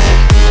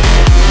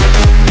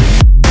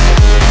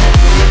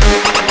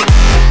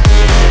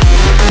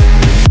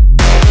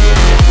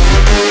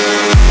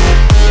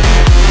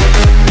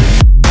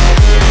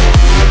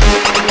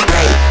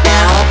 Right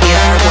now we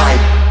are one.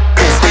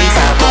 Cause freaks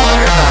have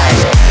more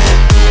fun.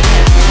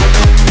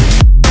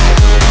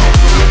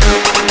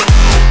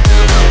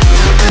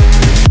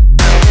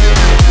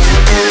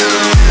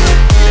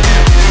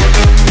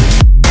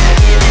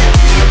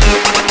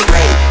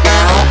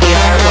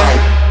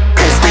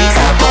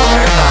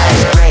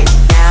 Right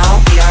now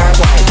we are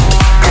one.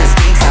 Cause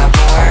freaks have more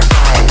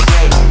fun.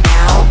 Right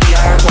now we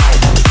are one.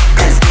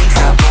 Cause freaks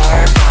have more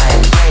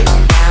fun. Right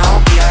now we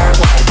are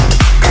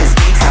one. Cause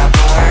freaks have more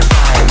fun.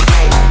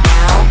 Right now we are one.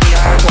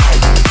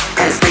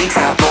 Cause freaks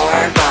have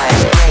more fun. Right now we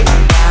are one.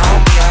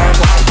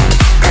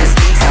 Cause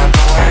freaks have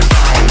more fun.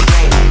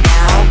 Right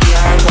now we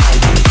are one.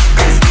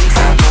 Cause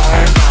freaks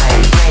have more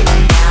fun. Right now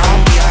we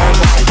are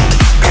one.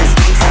 Cause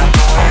freaks have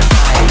more fun.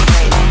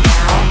 Right now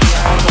we are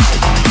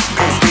one.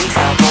 Cause freaks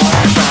have more fun. Right now we are one. Cause freaks have more fun.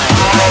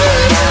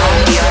 Right now we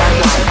are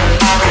one.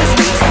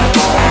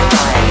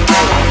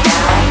 Cause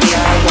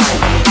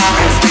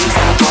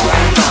freaks have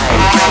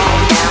more fun. Right now we are one. Cause freaks have more fun. Right now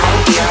we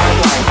are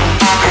one.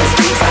 Cause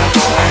freaks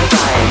have more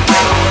fun.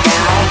 Right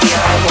now we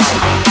are one.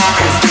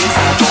 Cause freaks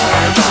have more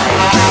fun.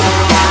 Right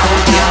now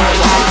we are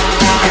one.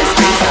 Cause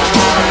freaks have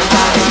more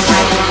fun.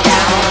 Right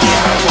now we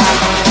are one.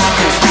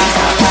 Cause freaks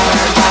have more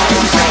fun.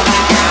 Right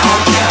now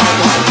we are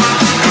one.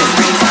 Cause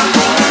freaks have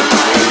more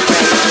fun.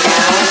 Right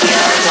now we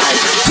are one.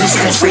 This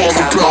one's for all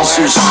the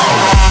bouncers.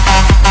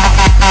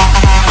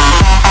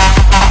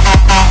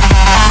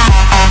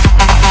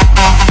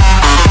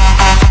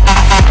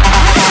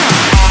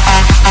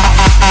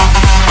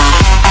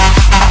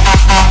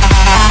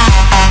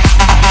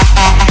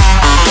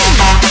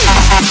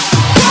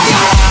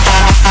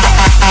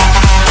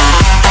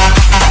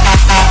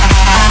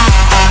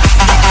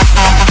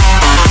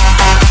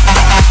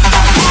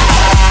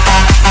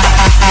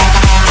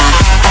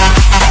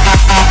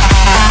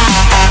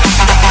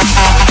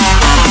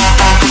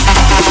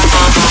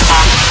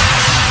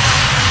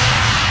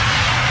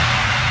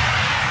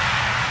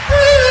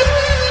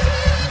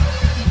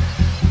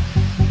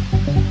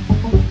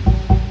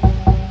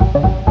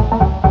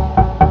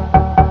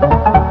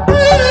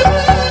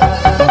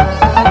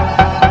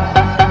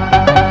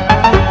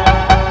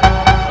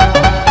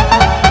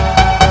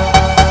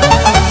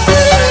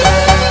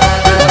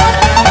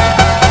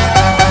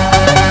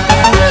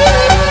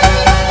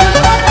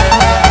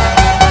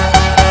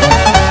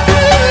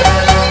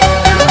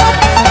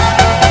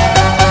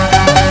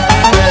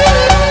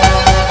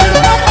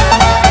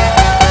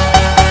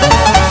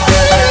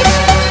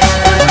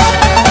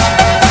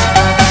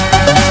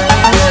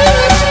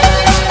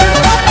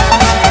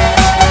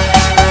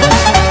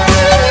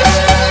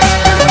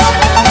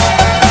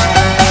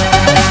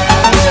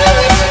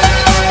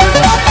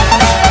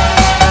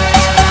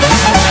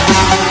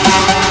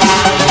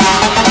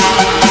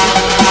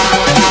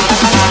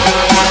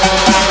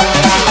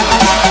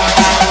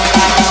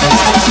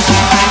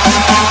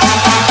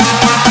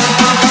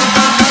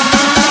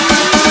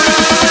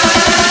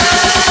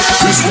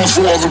 This one's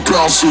for all the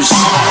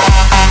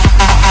bouncers.